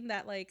doesn't mean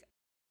that like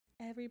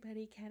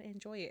everybody can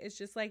enjoy it. It's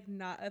just like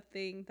not a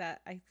thing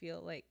that I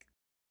feel like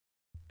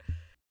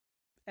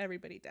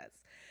everybody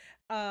does.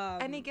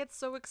 And it Um, gets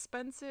so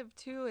expensive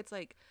too. It's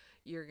like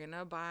you're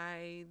gonna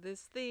buy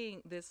this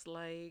thing, this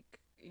like,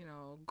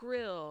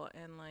 grill,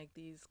 and like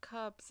these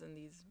cups and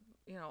these,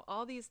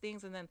 all these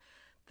things, and then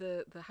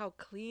the how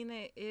clean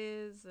it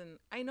is. And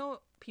I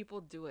know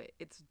people do it.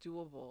 It's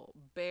doable.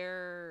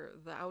 Bear,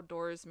 the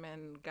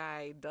outdoorsman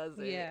guy, does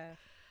it. yeah.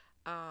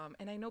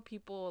 And I know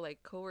people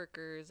like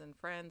coworkers and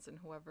friends and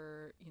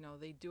whoever,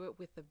 they do it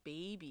with a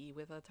baby,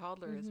 with a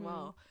toddler as Mhm.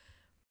 well.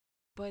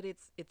 But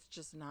it's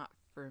just not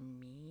for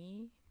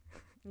me.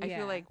 I feel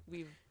Yeah. like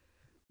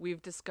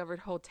we've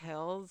discovered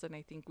hotels, and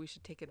I think we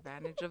should take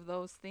advantage of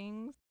those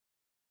things.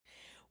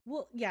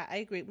 Well, yeah, I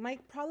agree. My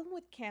problem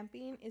with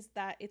camping is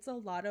that it's a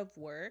lot of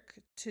work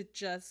to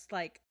just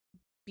like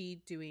be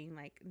doing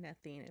like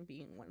nothing and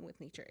being one with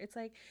nature. It's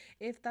like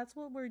if that's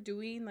what we're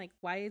doing, like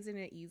why isn't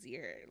it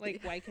easier?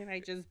 Like why can't I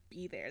just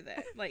be there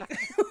then? Like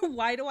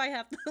why do I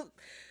have to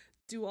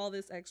do all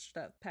this extra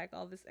stuff, pack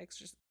all this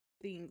extra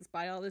things,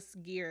 buy all this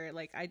gear.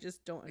 Like I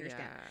just don't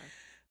understand.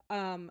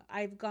 Yeah.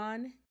 I've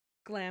gone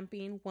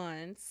glamping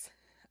once.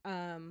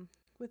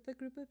 With a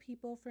group of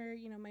people for,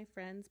 my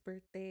friend's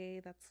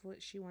birthday. That's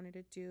what she wanted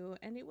to do.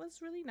 And it was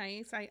really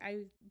nice.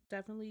 I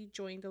definitely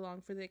joined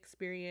along for the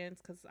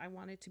experience because I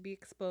wanted to be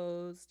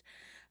exposed.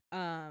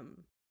 Um,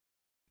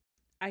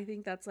 I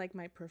think that's like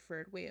my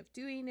preferred way of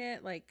doing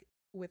it, like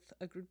with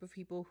a group of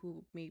people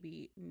who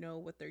maybe know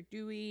what they're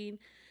doing.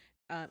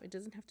 It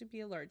doesn't have to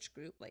be a large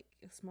group, like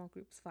a small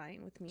group's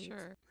fine with me.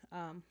 Sure.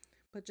 Um,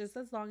 but just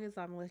as long as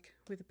I'm like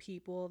with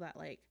people that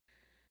like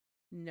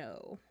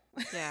know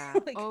Yeah.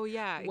 like Oh,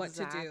 yeah, what to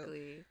do,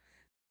 exactly.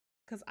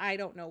 because I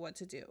don't know what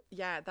to do.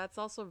 Yeah, that's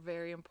also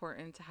very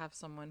important to have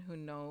someone who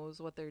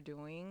knows what they're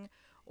doing,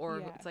 or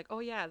Yeah. it's like, oh,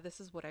 yeah, this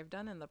is what I've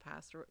done in the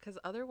past. Because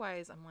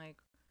otherwise, I'm like,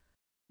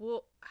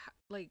 well,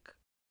 like,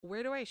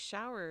 where do I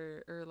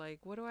shower? Or like,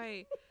 what do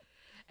I.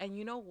 And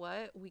you know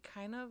what? We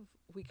kind of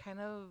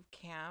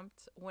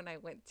camped when I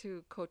went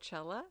to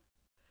Coachella.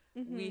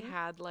 We Mm-hmm.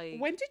 had like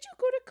When did you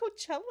go to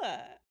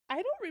Coachella? I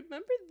don't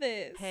remember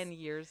this. 10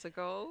 years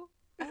ago.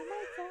 Oh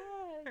my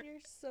god, you're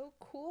so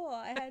cool.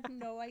 I had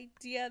no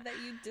idea that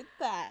you did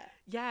that.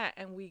 Yeah,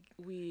 and we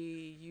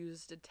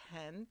used a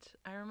tent.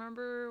 I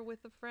remember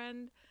with a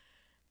friend.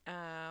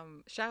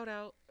 Shout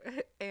out.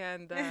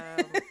 And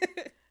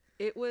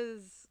it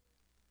was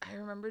I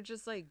remember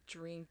just like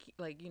drink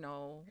like, Who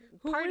were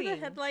the partying.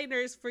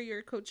 headliners for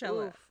your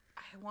Coachella? Oof.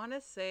 I want to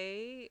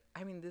say,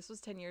 I mean, this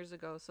was 10 years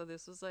ago, so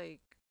this was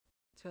like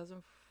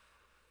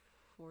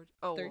 2004.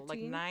 Oh, well, like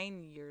 13?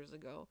 9 years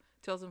ago.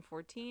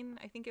 2014,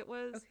 I think it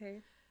was.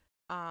 Okay.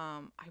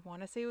 I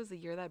want to say it was the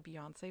year that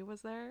Beyonce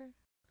was there.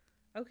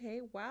 Okay,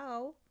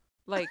 wow.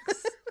 Like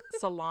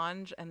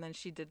Solange, and then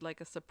she did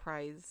like a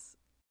surprise.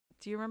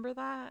 Do you remember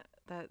that?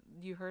 That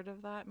you heard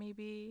of that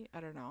maybe? I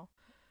don't know.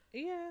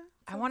 Yeah,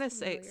 I sounds want to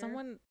say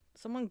familiar.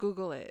 someone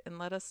Google it and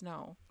let us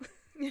know.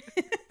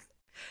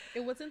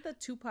 It wasn't the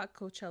Tupac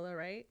Coachella,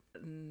 right?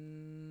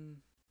 Mm,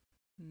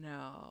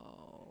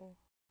 no.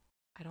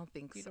 I don't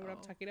think You know what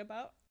I'm so. talking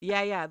about?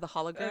 Yeah, yeah, the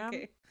hologram.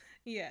 Okay.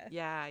 Yeah.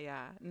 Yeah,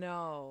 yeah.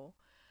 No.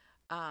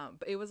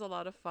 But it was a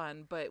lot of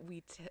fun. But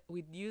we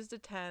used a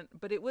tent,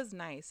 but it was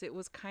nice. It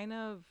was kind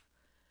of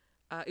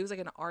it was like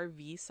an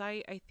RV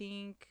site, I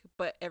think.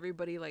 But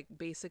everybody like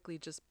basically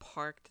just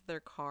parked their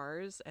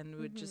cars and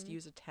would just Mhm.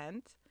 use a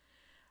tent.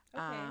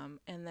 Okay.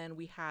 And then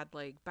we had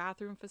like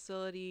bathroom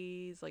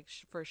facilities, like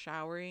for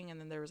showering, and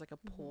then there was like a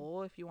Mhm.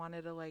 pool if you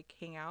wanted to like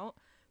hang out.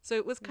 So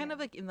it was kind Yeah. of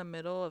like in the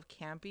middle of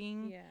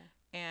camping Yeah.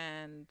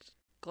 and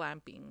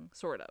glamping,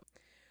 sort of.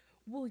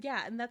 Well,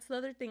 yeah, and that's the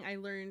other thing I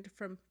learned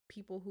from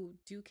people who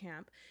do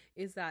camp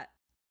is that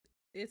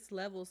it's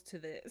levels to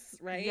this,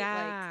 right? Like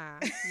Yeah,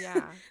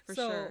 yeah, for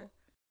so sure.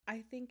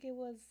 I think it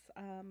was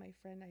my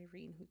friend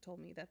Irene who told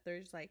me that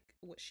there's like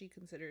what she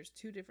considers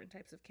two different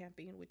types of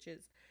camping, which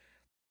is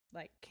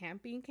like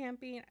camping.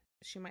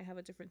 She might have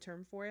a different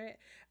term for it.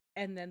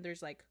 And then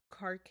there's like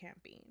car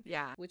camping,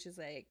 Yeah, which is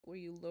like where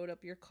you load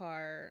up your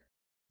car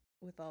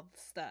with all the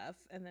stuff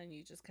and then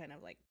you just kind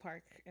of like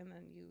park and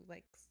then you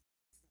like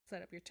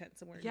set up your tent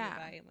somewhere yeah,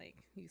 nearby and like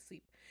you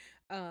sleep.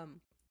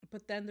 Um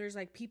but then there's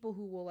like people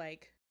who will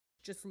like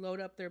just load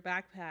up their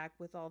backpack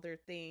with all their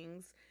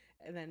things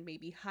and then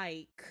maybe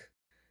hike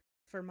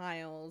for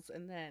miles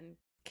and then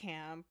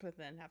camp and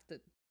then have to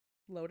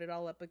load it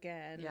all up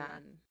again and yeah.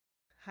 then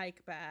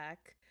hike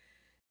back.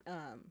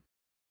 Um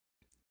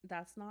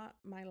that's not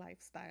my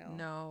lifestyle.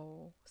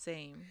 No,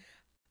 same.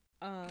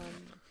 Um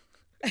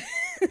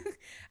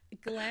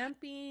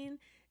glamping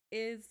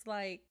is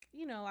like,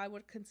 I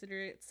would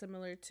consider it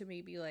similar to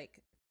maybe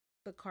like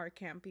the car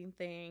camping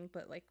thing,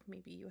 but like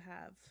maybe you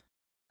have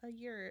a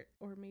yurt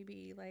or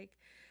maybe like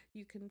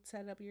you can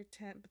set up your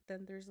tent, but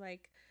then there's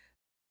like,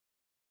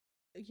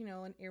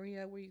 an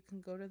area where you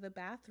can go to the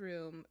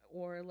bathroom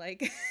or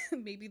like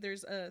maybe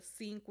there's a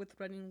sink with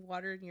running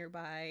water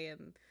nearby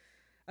and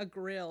a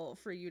grill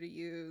for you to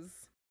use.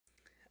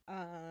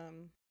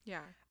 Um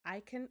Yeah.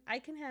 I can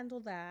handle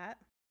that.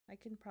 I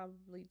can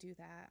probably do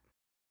that.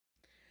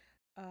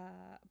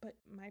 But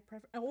my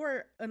prefer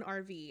or an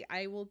RV.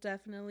 I will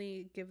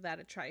definitely give that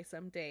a try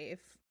someday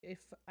if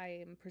I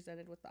am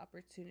presented with the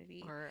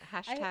opportunity. Or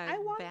I hashtag I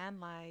want van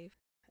life.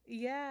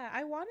 yeah,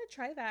 I want to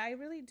try that. I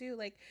really do.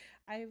 Like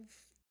I've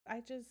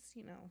I just,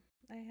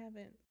 I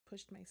haven't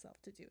pushed myself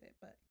to do it,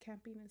 but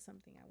camping is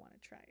something I want to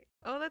try.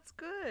 Oh, that's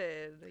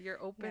good.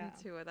 You're open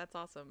Yeah. to it. That's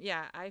awesome.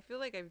 Yeah, I feel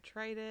like I've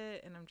tried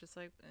it and I'm just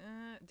like,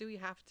 do we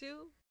have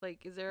to?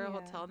 Like, is there a Yeah.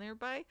 hotel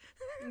nearby?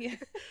 Yeah.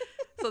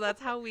 So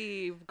that's how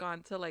we've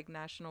gone to like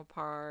national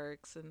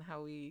parks and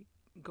how we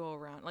go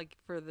around. Like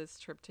for this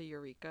trip to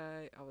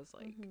Eureka, I was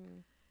like,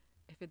 Mhm.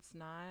 if it's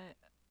not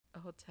a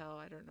hotel,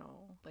 I don't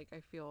know. Like I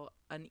feel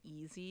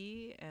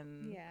uneasy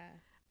and Yeah.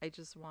 I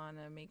just want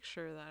to make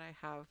sure that I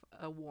have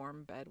a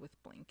warm bed with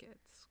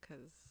blankets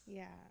because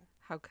Yeah.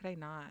 how could I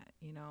not,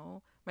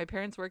 My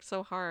parents worked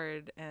so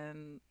hard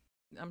and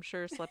I'm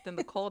sure slept in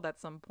the cold at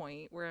some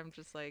point where I'm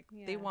just like,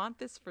 they Yeah. want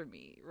this for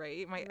me,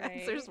 right? My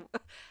ancestors Right.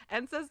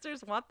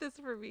 ancestors want this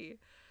for me.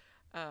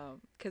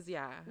 'Cause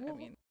yeah, I Well,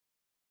 mean,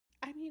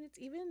 I mean, it's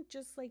even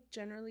just like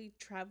generally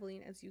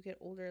traveling as you get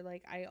older.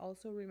 Like, I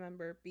also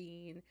remember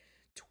being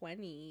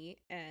 20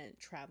 and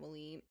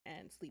traveling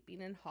and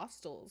sleeping in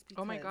hostels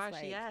oh my because,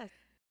 gosh, like, yes.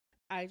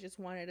 I just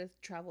wanted to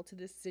travel to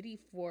this city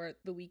for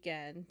the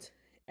weekend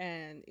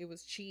and it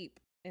was cheap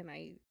and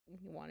I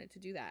wanted to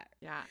do that.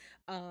 Yeah.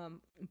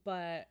 Um,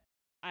 but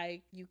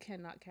you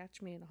cannot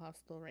catch me in a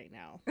hostel right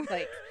now.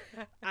 Like,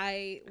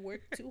 I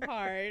work too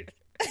hard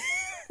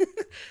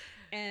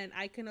and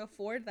I can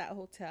afford that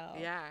hotel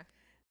Yeah.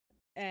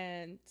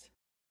 and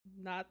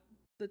not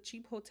the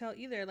cheap hotel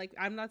either. Like,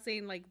 I'm not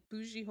saying like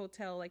bougie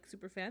hotel, like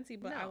super fancy,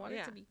 but I No, want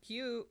it yeah. to be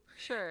cute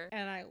Sure.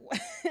 and I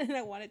and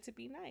I want it to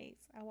be nice.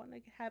 I want to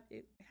have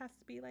it has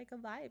to be like a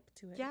vibe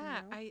to it, you Yeah,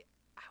 know?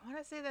 I want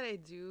to say that I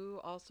do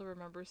also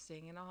remember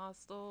staying in a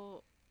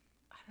hostel.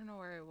 I don't know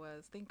where it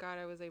was. Thank God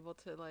I was able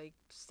to like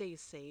stay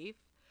safe.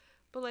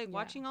 But like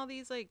Yeah. watching all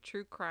these like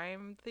true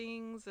crime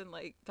things and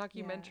like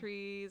Yeah.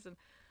 documentaries and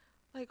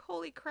like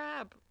holy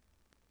crap.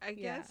 I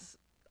Yeah. guess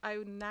I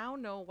now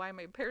know why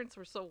my parents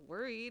were so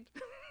worried.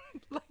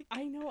 Like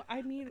I know.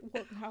 I mean,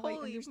 well, now I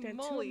holy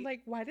understand too. I'm moly.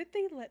 like, why did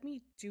they let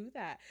me do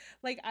that?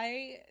 Like,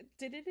 I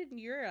did it in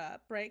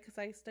Europe, right? Because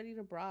I studied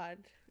abroad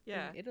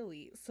in Yeah.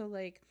 Italy. So,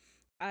 like,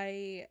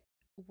 I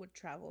would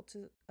travel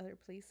to other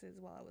places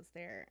while I was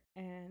there.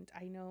 And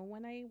I know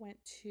when I went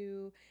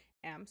to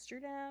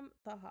Amsterdam,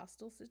 the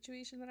hostel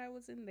situation that I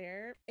was in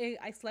there,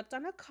 I slept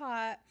on a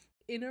cot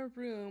in a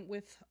room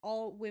with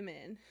all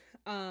women,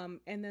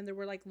 and then there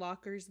were like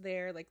lockers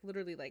there, like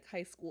literally like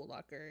high school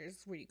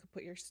lockers where you could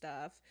put your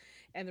stuff,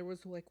 and there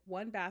was like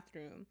one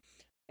bathroom,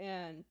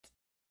 and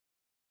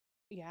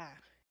yeah,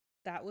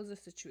 that was a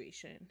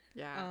situation.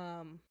 Yeah.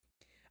 um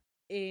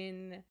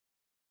in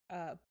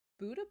uh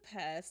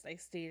Budapest, I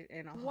stayed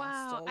in a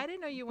Wow. I hostel,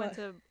 didn't know you went but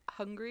to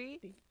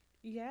Hungary.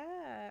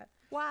 yeah,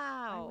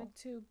 I Wow. went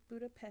to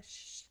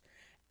Budapest.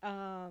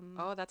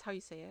 um Oh, that's how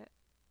you say it.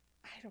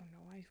 I don't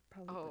know, I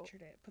probably Oh,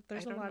 butchered it, but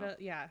I there's a don't lot know. of,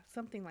 yeah,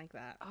 something like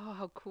that. Oh,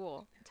 how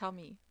cool. Tell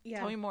me.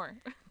 Tell Yeah. me more.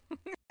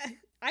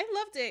 I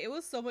loved it. It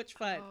was so much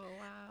fun. Oh,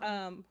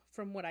 wow.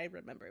 From what I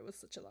remember, it was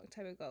such a long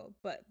time ago.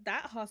 But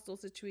that hostel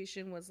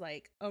situation was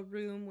like a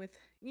room with,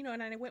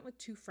 and I went with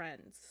two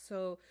friends.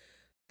 So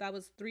that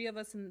was three of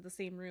us in the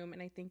same room.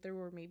 And I think there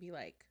were maybe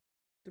like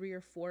three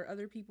or four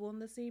other people in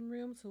the same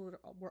room. So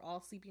we're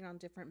all sleeping on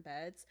different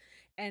beds.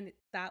 And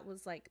that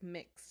was like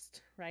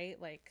mixed, right?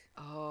 Like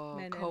Oh,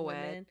 men and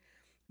co-ed. women.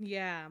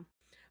 Yeah.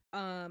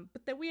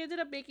 But then we ended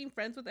up making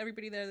friends with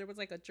everybody there. There was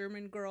like a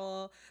German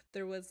girl,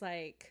 there was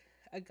like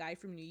a guy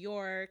from New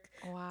York,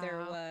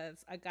 there Wow.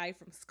 was a guy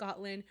from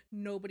Scotland.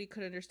 Nobody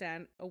could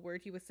understand a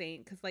word he was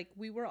saying because like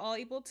we were all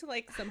able to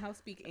like somehow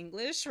speak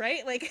English,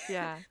 right? Like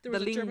Yeah, there the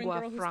was a German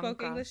lingua girl who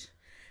spoke franca. English.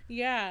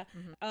 Yeah.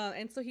 Hmm.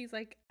 And so he's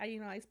like,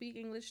 I speak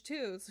English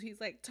too. So he's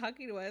like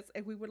talking to us,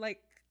 and we would like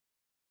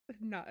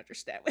not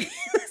understand what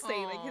he was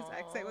saying. Like his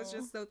accent was Oh.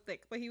 just so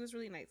thick, but he was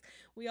really nice.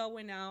 We all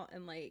went out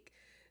and like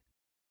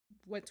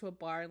went to a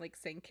bar and like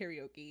sang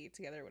karaoke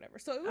together or whatever.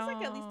 So it was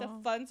like at least a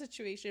Oh. fun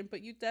situation,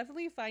 but you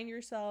definitely find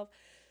yourself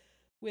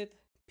with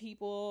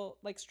people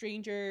like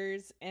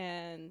strangers,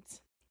 and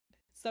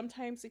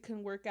sometimes it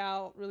can work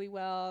out really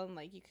well and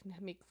like you can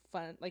make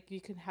fun, like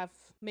you can have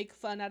make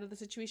fun out of the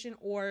situation,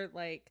 or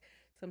like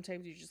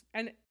sometimes you just,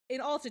 and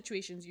in all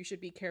situations you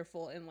should be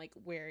careful and like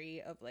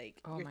wary of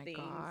like Oh your my things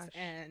gosh.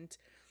 and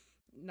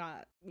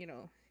not,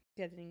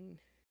 getting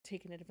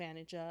taken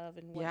advantage of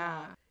and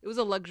whatnot. Yeah. It was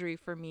a luxury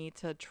for me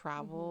to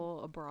Hmm.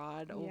 travel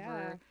abroad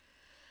Yeah. over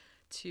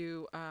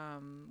to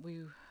we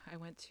I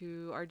went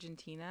to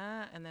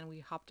Argentina and then we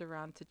hopped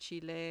around to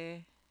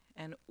Chile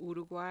and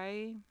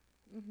Uruguay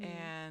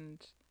Hmm.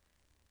 and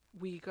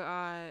we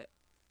got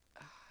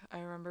I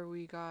remember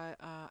we got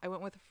I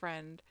went with a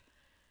friend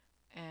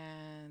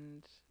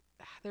and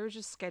there were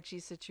just sketchy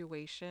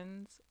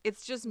situations.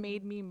 It's just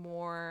made Hmm. me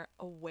more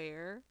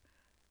aware.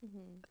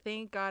 Hmm.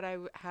 Thank God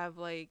have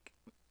like,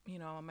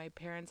 my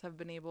parents have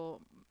been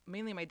able,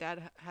 mainly my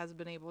dad has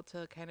been able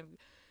to kind of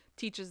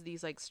teach us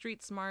these like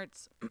street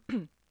smarts,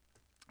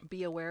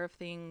 be aware of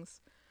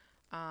things.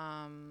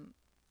 Um,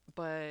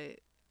 but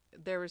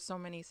there were so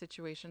many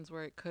situations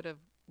where it could have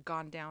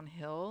gone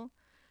downhill.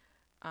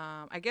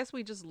 I guess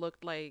we just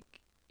looked like,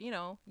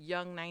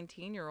 young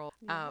 19-year-olds.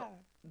 Yeah.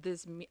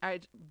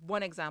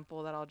 One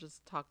example that I'll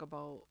just talk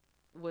about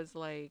was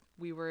like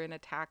we were in a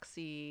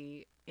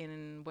taxi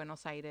in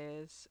Buenos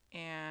Aires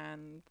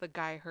and the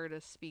guy heard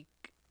us speak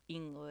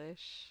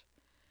English.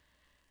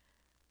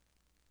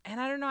 And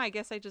I don't know, I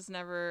guess I just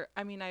never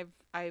I mean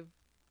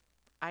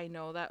I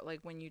know that like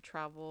when you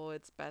travel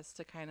it's best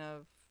to kind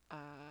of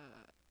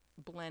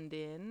blend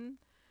in.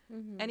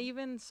 And Hmm.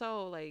 even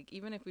so, like,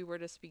 even if we were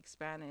to speak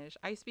Spanish,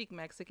 I speak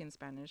Mexican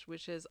Spanish,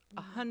 which is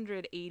Hmm.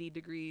 180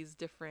 degrees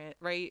different,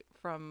 right,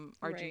 from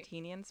Right.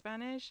 Argentinian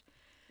Spanish.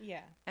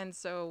 Yeah. And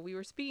so we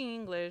were speaking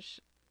English,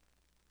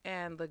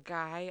 and the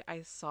guy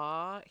I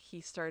saw,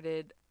 he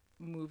started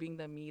moving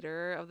the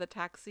meter of the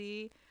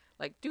taxi,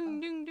 like doom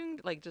Oh, doom doom,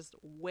 like just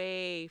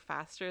way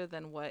faster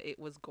than what it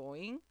was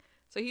going.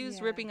 So he was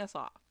yeah. ripping us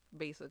off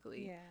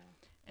basically. Yeah.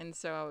 And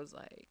so I was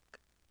like,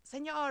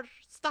 "Senor,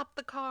 stop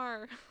the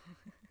car."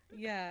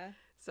 Yeah.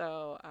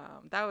 So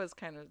that was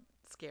kind of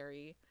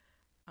scary.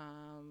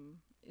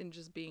 And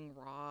just being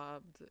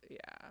robbed,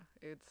 yeah,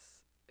 it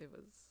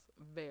was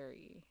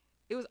very,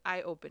 it was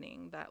eye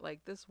opening that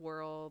like this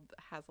world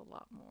has a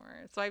lot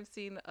more. So I've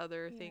seen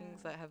other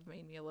things Yeah. that have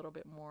made me a little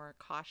bit more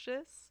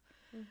cautious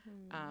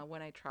Mhm.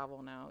 when I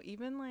travel now.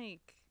 Even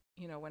like,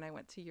 when I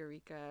went to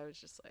Eureka, I was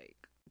just like,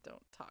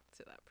 don't talk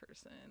to that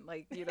person.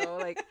 Like,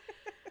 like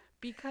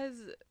because,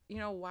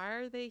 why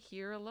are they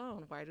here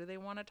alone? Why do they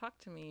want to talk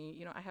to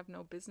me? I have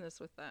no business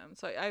with them.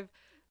 So I've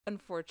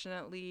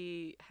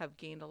unfortunately have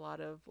gained a lot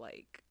of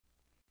like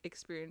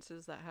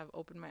experiences that have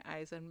opened my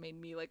eyes and made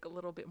me like a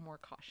little bit more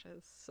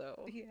cautious.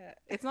 So Yeah.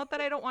 it's not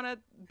that I don't want to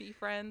be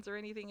friends or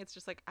anything. It's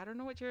just like I don't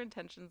know what your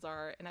intentions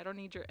are and I don't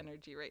need your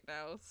energy right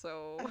now.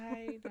 So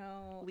I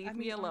know. I leave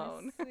me mean,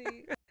 alone.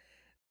 honestly,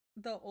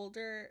 the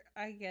older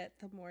I get,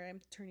 the more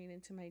I'm turning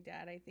into my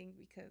dad, I think,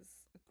 because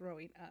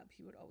growing up,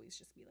 he would always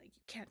just be like,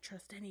 "You can't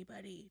trust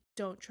anybody.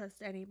 Don't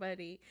trust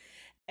anybody."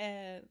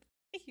 And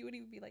he would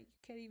even be like, "You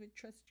can't even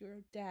trust your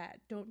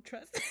dad. Don't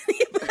trust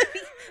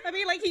anybody." I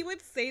mean, like, he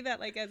would say that,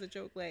 like, as a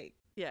joke, like,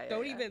 Yeah, yeah,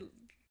 don't yeah. even,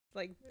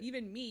 like,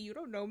 even me, you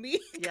don't know me,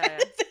 kind Yeah,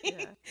 of thing.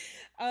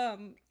 yeah.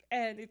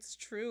 And it's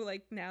true.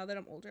 Like, now that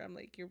I'm older, I'm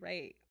like, you're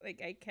right.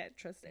 Like, I can't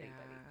trust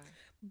anybody. Yeah.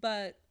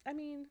 But, I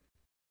mean,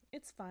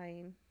 it's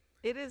fine.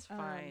 It is Um,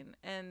 fine.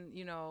 And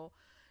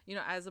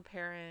as a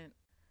parent,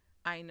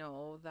 I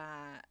know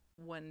that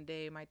one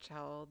day my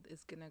child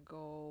is going to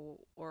go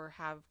or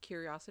have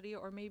curiosity,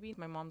 or maybe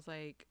my mom's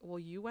like, "Well,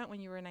 you went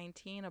when you were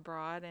 19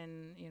 abroad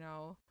and,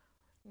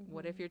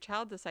 what if mhm. your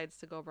child decides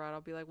to go abroad?"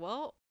 I'll be like,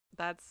 "Well,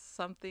 that's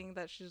something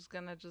that she's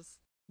going to just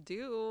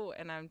do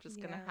and I'm just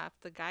going to Yeah. have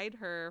to guide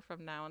her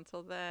from now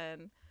until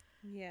then."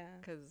 Yeah.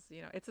 Cuz,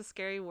 it's a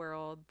scary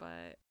world,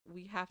 but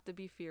we have to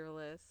be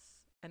fearless,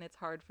 and it's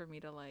hard for me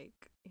to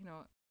like,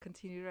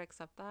 continue to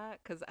accept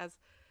that cuz as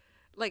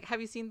like,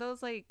 have you seen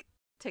those like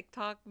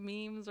TikTok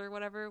memes or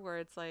whatever where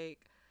it's like,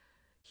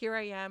 here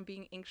I am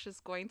being anxious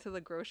going to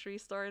the grocery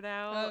store Oh,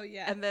 now,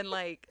 yeah. and then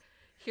like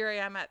here I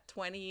am at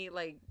 20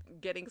 like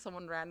getting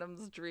someone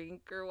random's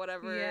drink or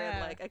whatever, and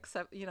Yeah. like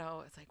accept,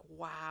 it's like,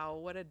 wow,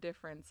 what a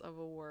difference of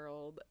a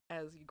world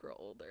as you grow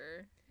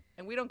older.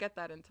 And we don't get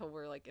that until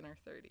we're like in our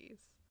 30s.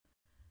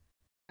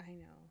 I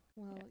know.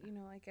 Well,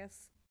 Yeah. I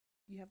guess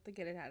you have to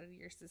get it out of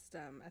your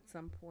system at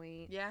some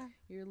point. Yeah.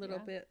 You're a little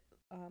Yeah. bit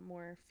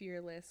more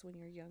fearless when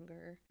you're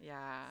younger.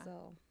 Yeah.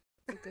 So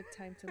it's a good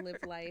time to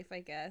live life, I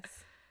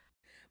guess.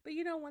 But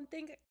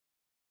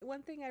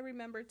one thing I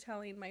remember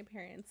telling my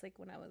parents, like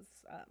when I was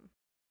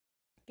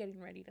getting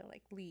ready to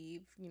like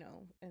leave,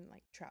 and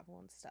like travel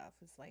and stuff,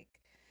 is like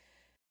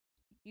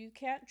you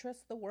can't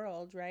trust the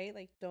world, right?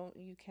 Like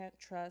you can't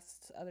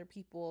trust other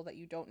people that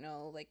you don't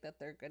know, like that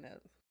they're gonna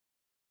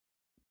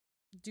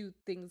do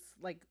things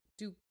like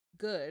do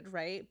good,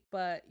 right?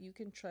 But you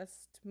can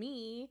trust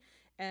me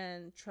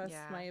and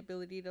trust my Yeah.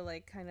 ability to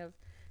like kind of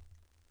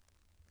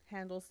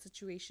handle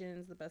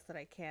situations the best that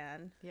I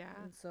can. Yeah.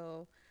 And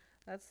so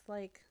that's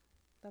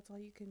that's all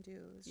you can do.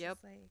 It's Yep.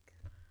 just like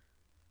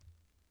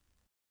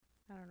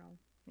I don't know.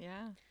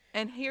 Yeah.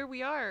 And here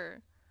we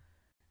are,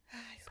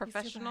 We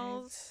survived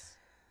professionals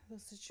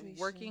those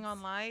working situations.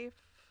 on life,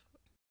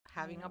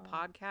 I having a know.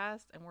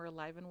 podcast, and we're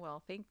alive and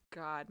well. Thank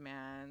God,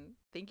 man.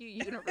 Thank you,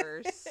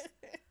 universe.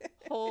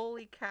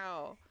 Holy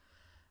cow.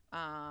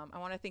 I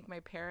want to thank my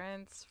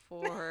parents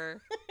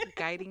for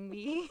guiding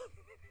me.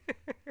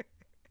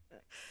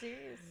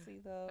 Seriously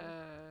though,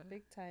 uh,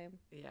 big time.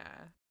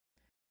 yeah.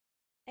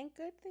 And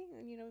good thing,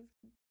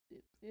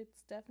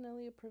 it's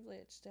definitely a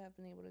privilege to have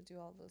been able to do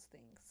all those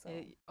things. So,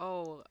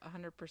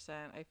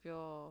 100%. I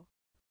feel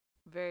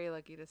very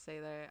lucky to say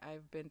that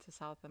I've been to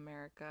South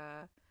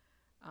America,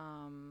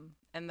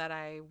 and that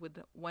I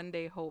would one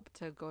day hope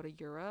to go to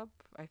Europe.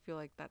 I feel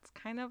like that's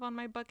kind of on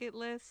my bucket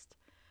list.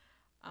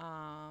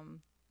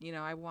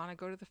 I want to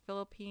go to the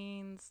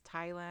Philippines,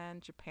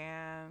 Thailand,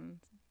 Japan,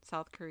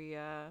 South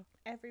Korea.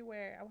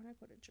 everywhere. I want to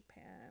go to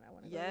Japan. I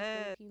want to go to the Yes,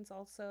 Philippines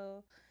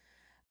also.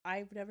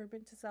 I've never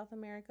been to South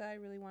America. I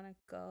really want to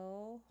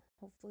go.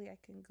 Hopefully, I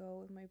can go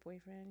with my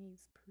boyfriend.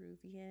 He's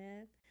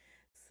Peruvian.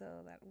 So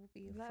that will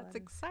be a that's fun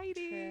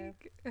exciting.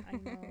 trip. I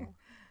know.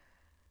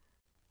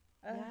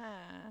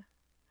 Yeah.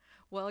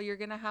 Well, you're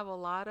gonna have a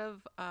lot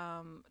of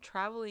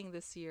traveling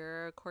this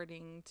year,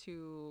 according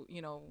to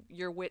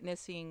you're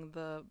witnessing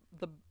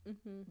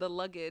hmm the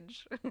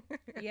luggage.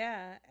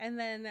 Yeah, and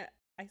then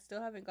I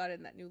still haven't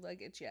gotten that new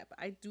luggage yet, but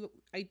I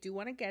do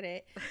want to get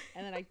it,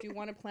 and then I do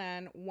want to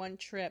plan one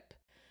trip,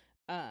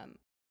 um,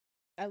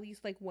 at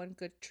least like one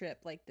good trip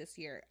like this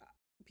year,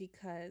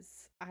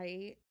 because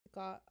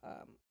got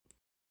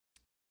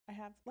I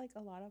have like a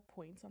lot of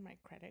points on my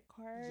credit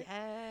card,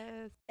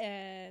 Yes,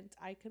 and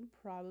I can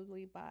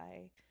probably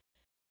buy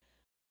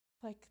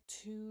like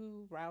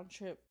two round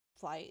trip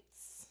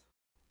flights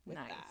with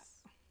that.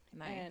 nice. And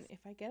Nice. if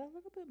I get a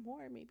little bit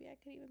more, maybe I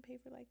could even pay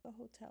for like the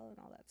hotel and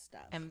all that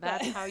stuff. And But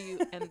that's how you,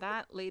 and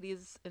that,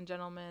 ladies and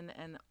gentlemen,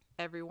 and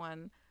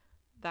everyone,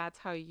 that's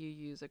how you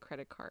use a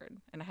credit card.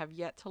 And I have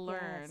yet to yes.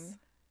 learn,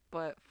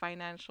 but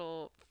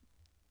financial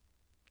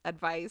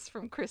advice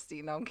from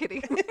Christy. No, I'm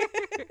kidding.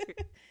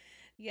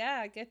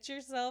 Yeah, get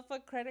yourself a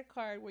credit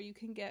card where you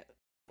can get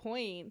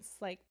points,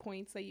 like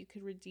points that you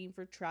could redeem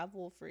for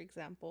travel, for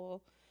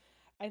example.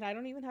 And I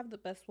don't even have the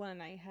best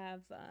one. I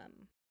have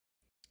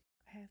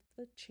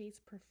the Chase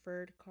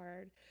Preferred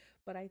card,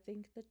 but I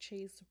think the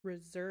Chase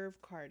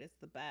Reserve card is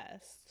the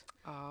best.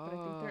 But I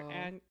think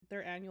Oh.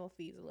 their annual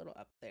fee is a little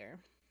up there.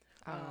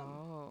 Um,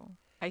 Oh.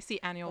 I see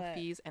annual but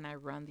fees and I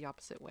run the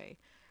opposite way.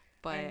 I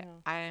But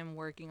know. I am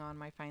working on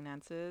my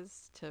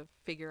finances to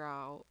figure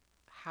out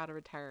how to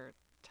retire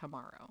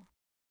tomorrow.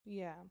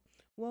 Yeah.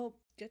 Well,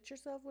 get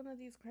yourself one of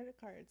these credit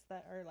cards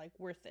that are like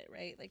worth it,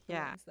 right? Like the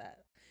Yeah. ones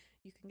that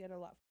you can get a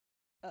lot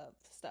of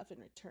stuff in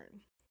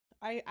return.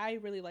 I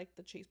really like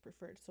the Chase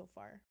Preferred so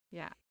far.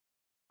 Yeah.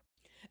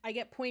 I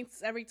get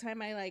points every time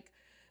I like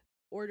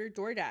order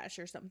DoorDash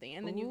or something,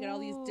 and then you get all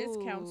these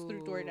discounts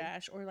through Ooh.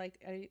 DoorDash, or like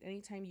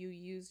anytime you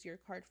use your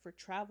card for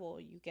travel,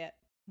 you get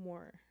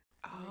more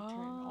in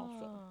return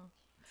also. Oh.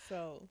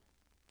 So,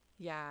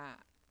 Yeah.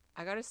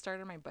 I got to start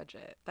on my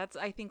budget. That's,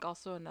 I think,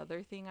 also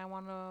another thing I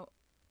want to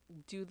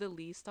do the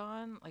least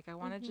on. Like, I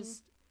want to mhm,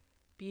 just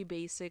be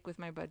basic with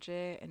my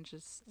budget and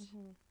just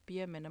mhm, be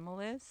a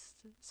minimalist.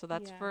 So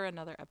that's yeah, for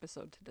another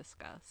episode to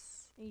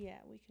discuss. yeah,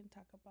 we can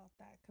talk about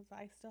that because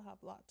I still have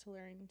a lot to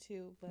learn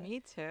too, but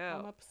Me too.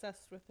 I'm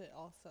obsessed with it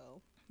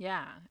also.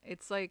 Yeah,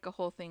 it's like a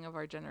whole thing of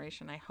our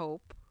generation. I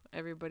hope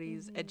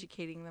everybody's Mhm,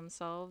 educating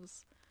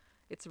themselves.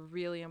 It's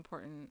really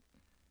important.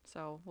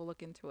 So we'll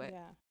look into it.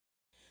 yeah.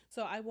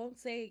 So I won't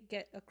say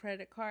get a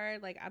credit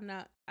card. Like I'm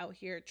not out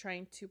here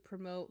trying to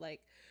promote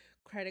like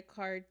credit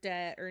card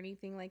debt or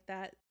anything like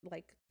that.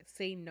 Like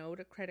say no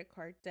to credit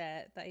card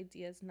debt. The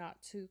idea is not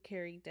to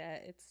carry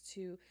debt. It's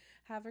to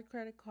have a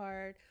credit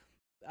card,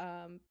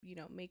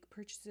 make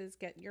purchases,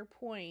 get your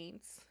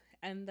points,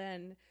 and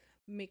then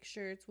make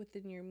sure it's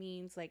within your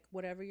means. Like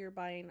whatever you're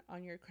buying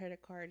on your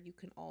credit card, you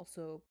can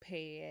also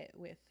pay it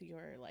with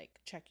your like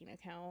checking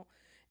account,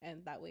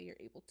 and that way you're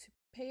able to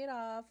pay it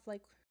off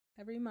like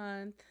every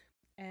month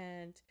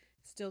and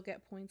still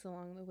get points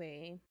along the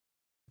way.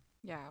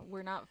 Yeah,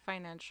 we're not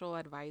financial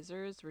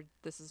advisors.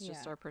 This is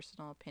just Yeah, our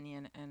personal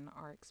opinion and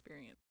our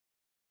experience.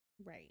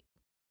 right.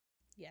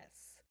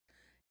 Yes.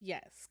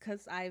 Yes,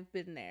 because I've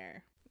been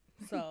there.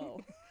 So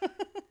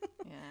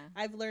Yeah.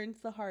 I've learned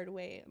the hard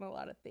way in a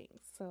lot of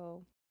things.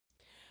 So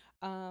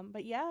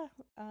but yeah,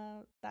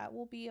 that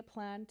will be a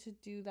plan to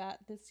do that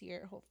this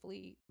year.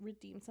 Hopefully,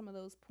 redeem some of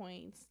those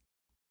points,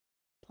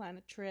 plan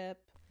a trip,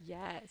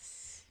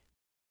 Yes.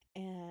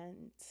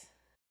 and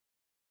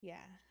yeah.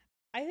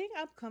 I think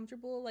I'm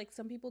comfortable. Like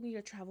some people need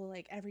to travel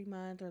like every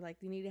month or like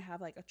they need to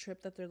have like a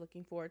trip that they're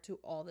looking forward to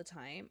all the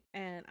time.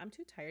 And I'm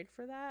too tired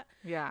for that.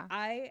 Yeah.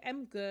 I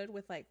am good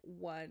with like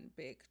one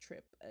big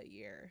trip a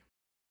year,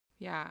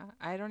 Yeah.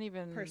 I don't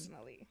even,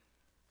 personally.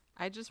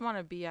 I just want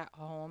to be at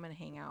home and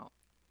hang out.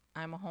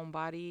 I'm a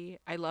homebody.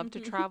 I love to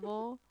Mhm.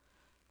 travel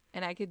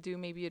and I could do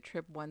maybe a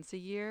trip once a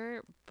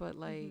year, but Mhm.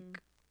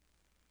 like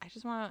I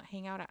just want to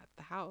hang out at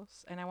the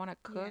house and I want to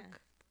Yeah.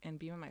 cook and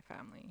be with my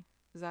family.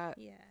 Is that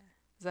Yeah.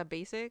 is that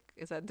basic?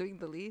 Is that doing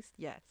the least?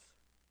 Yes.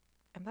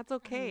 And that's I mean,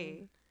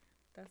 okay.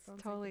 that That's sounds like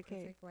the totally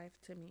okay. perfect life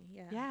to me.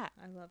 Yeah. Yeah.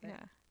 I love it.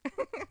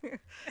 Yeah.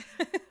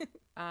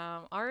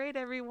 All right,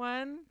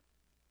 everyone.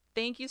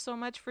 Thank you so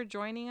much for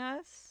joining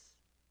us.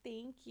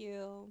 Thank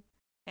you.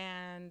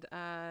 And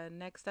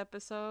next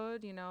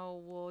episode,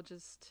 we'll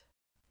just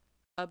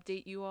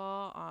update you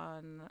all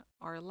on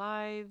our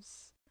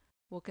lives.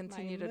 We'll My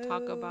continue to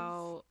talk move.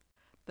 about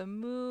the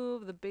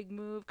move, the big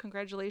move.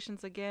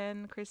 Congratulations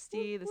again, Woo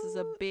Christy. This is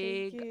a woo. Thank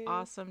big, you.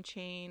 awesome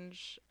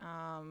change.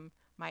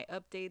 My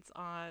updates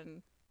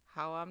on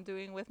how I'm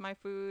doing with my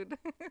food.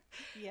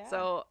 Yeah.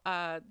 So,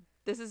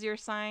 this is your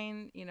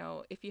sign.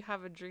 If you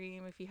have a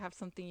dream, if you have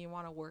something you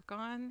want to work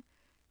on,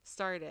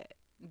 start it.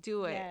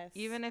 Do it. Yes.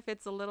 Even if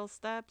it's a little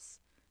steps,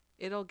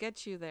 it'll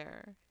get you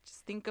there.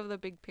 Just think of the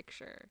big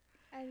picture.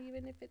 And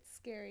even if it's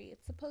scary,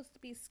 it's supposed to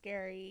be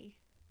scary,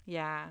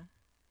 Yeah.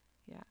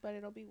 Yeah. but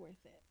it'll be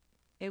worth it.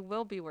 It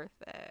will be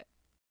worth it.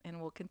 And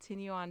we'll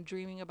continue on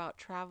dreaming about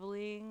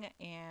traveling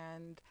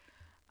and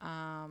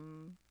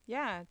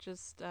yeah,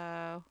 just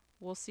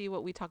we'll see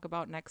what we talk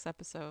about next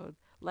episode.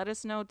 Let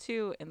us know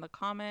too in the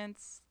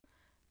comments.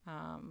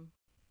 Um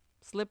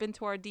Slip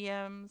into our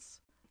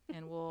DMs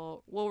and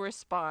we'll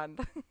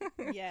respond.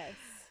 Yes.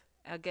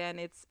 Again,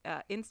 it's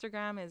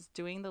Instagram is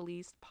doing the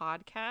least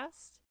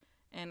podcast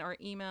and our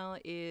email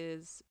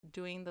is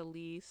doing the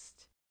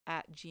least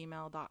at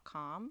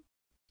gmail.com.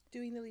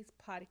 Doing the least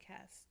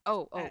podcast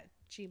Oh, at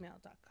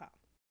gmail.com.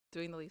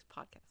 doing the least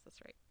podcast. That's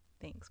right.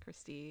 Thanks,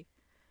 Christy.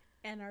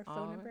 And our phone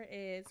All number right.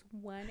 is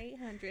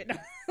 1-800.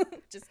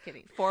 Just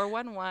kidding.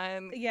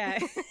 411. Yeah.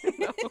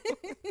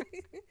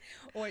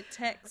 Or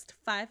text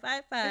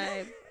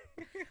 555.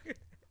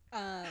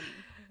 Um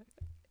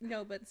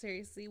No, but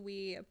seriously,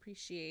 we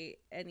appreciate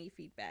any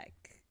feedback,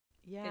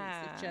 any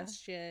Yeah.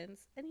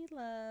 suggestions, any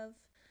love.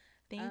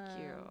 Thank Um,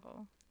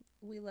 you.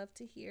 we love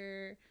to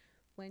hear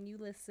when you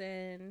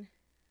listen.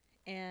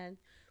 And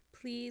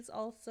please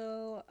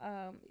also,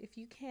 if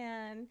you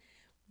can,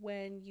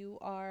 when you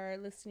are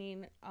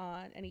listening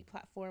on any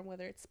platform,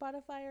 whether it's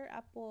Spotify or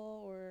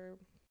Apple or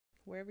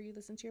wherever you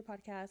listen to your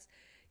podcast,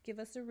 give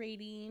us a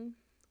rating.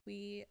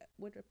 We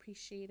would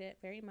appreciate it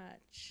very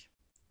much.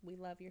 We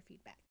love your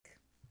feedback.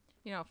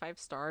 5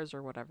 stars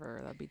or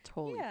whatever. That'd be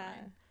totally Yeah.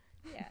 fine.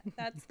 Yeah.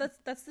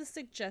 That's the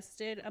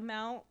suggested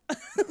amount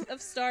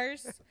of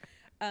stars.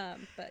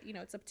 But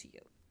it's up to you.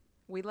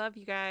 We love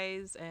you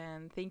guys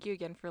and thank you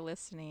again for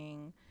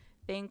listening.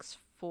 Thanks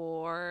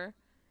for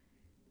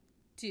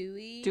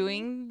Doing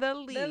doing the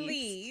the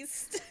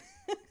least. least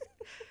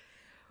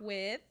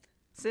with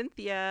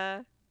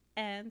Cynthia.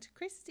 and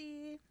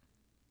Christy.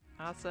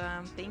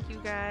 Awesome. Thank you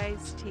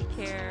guys. Take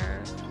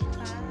care.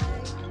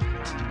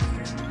 Bye.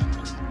 Bye.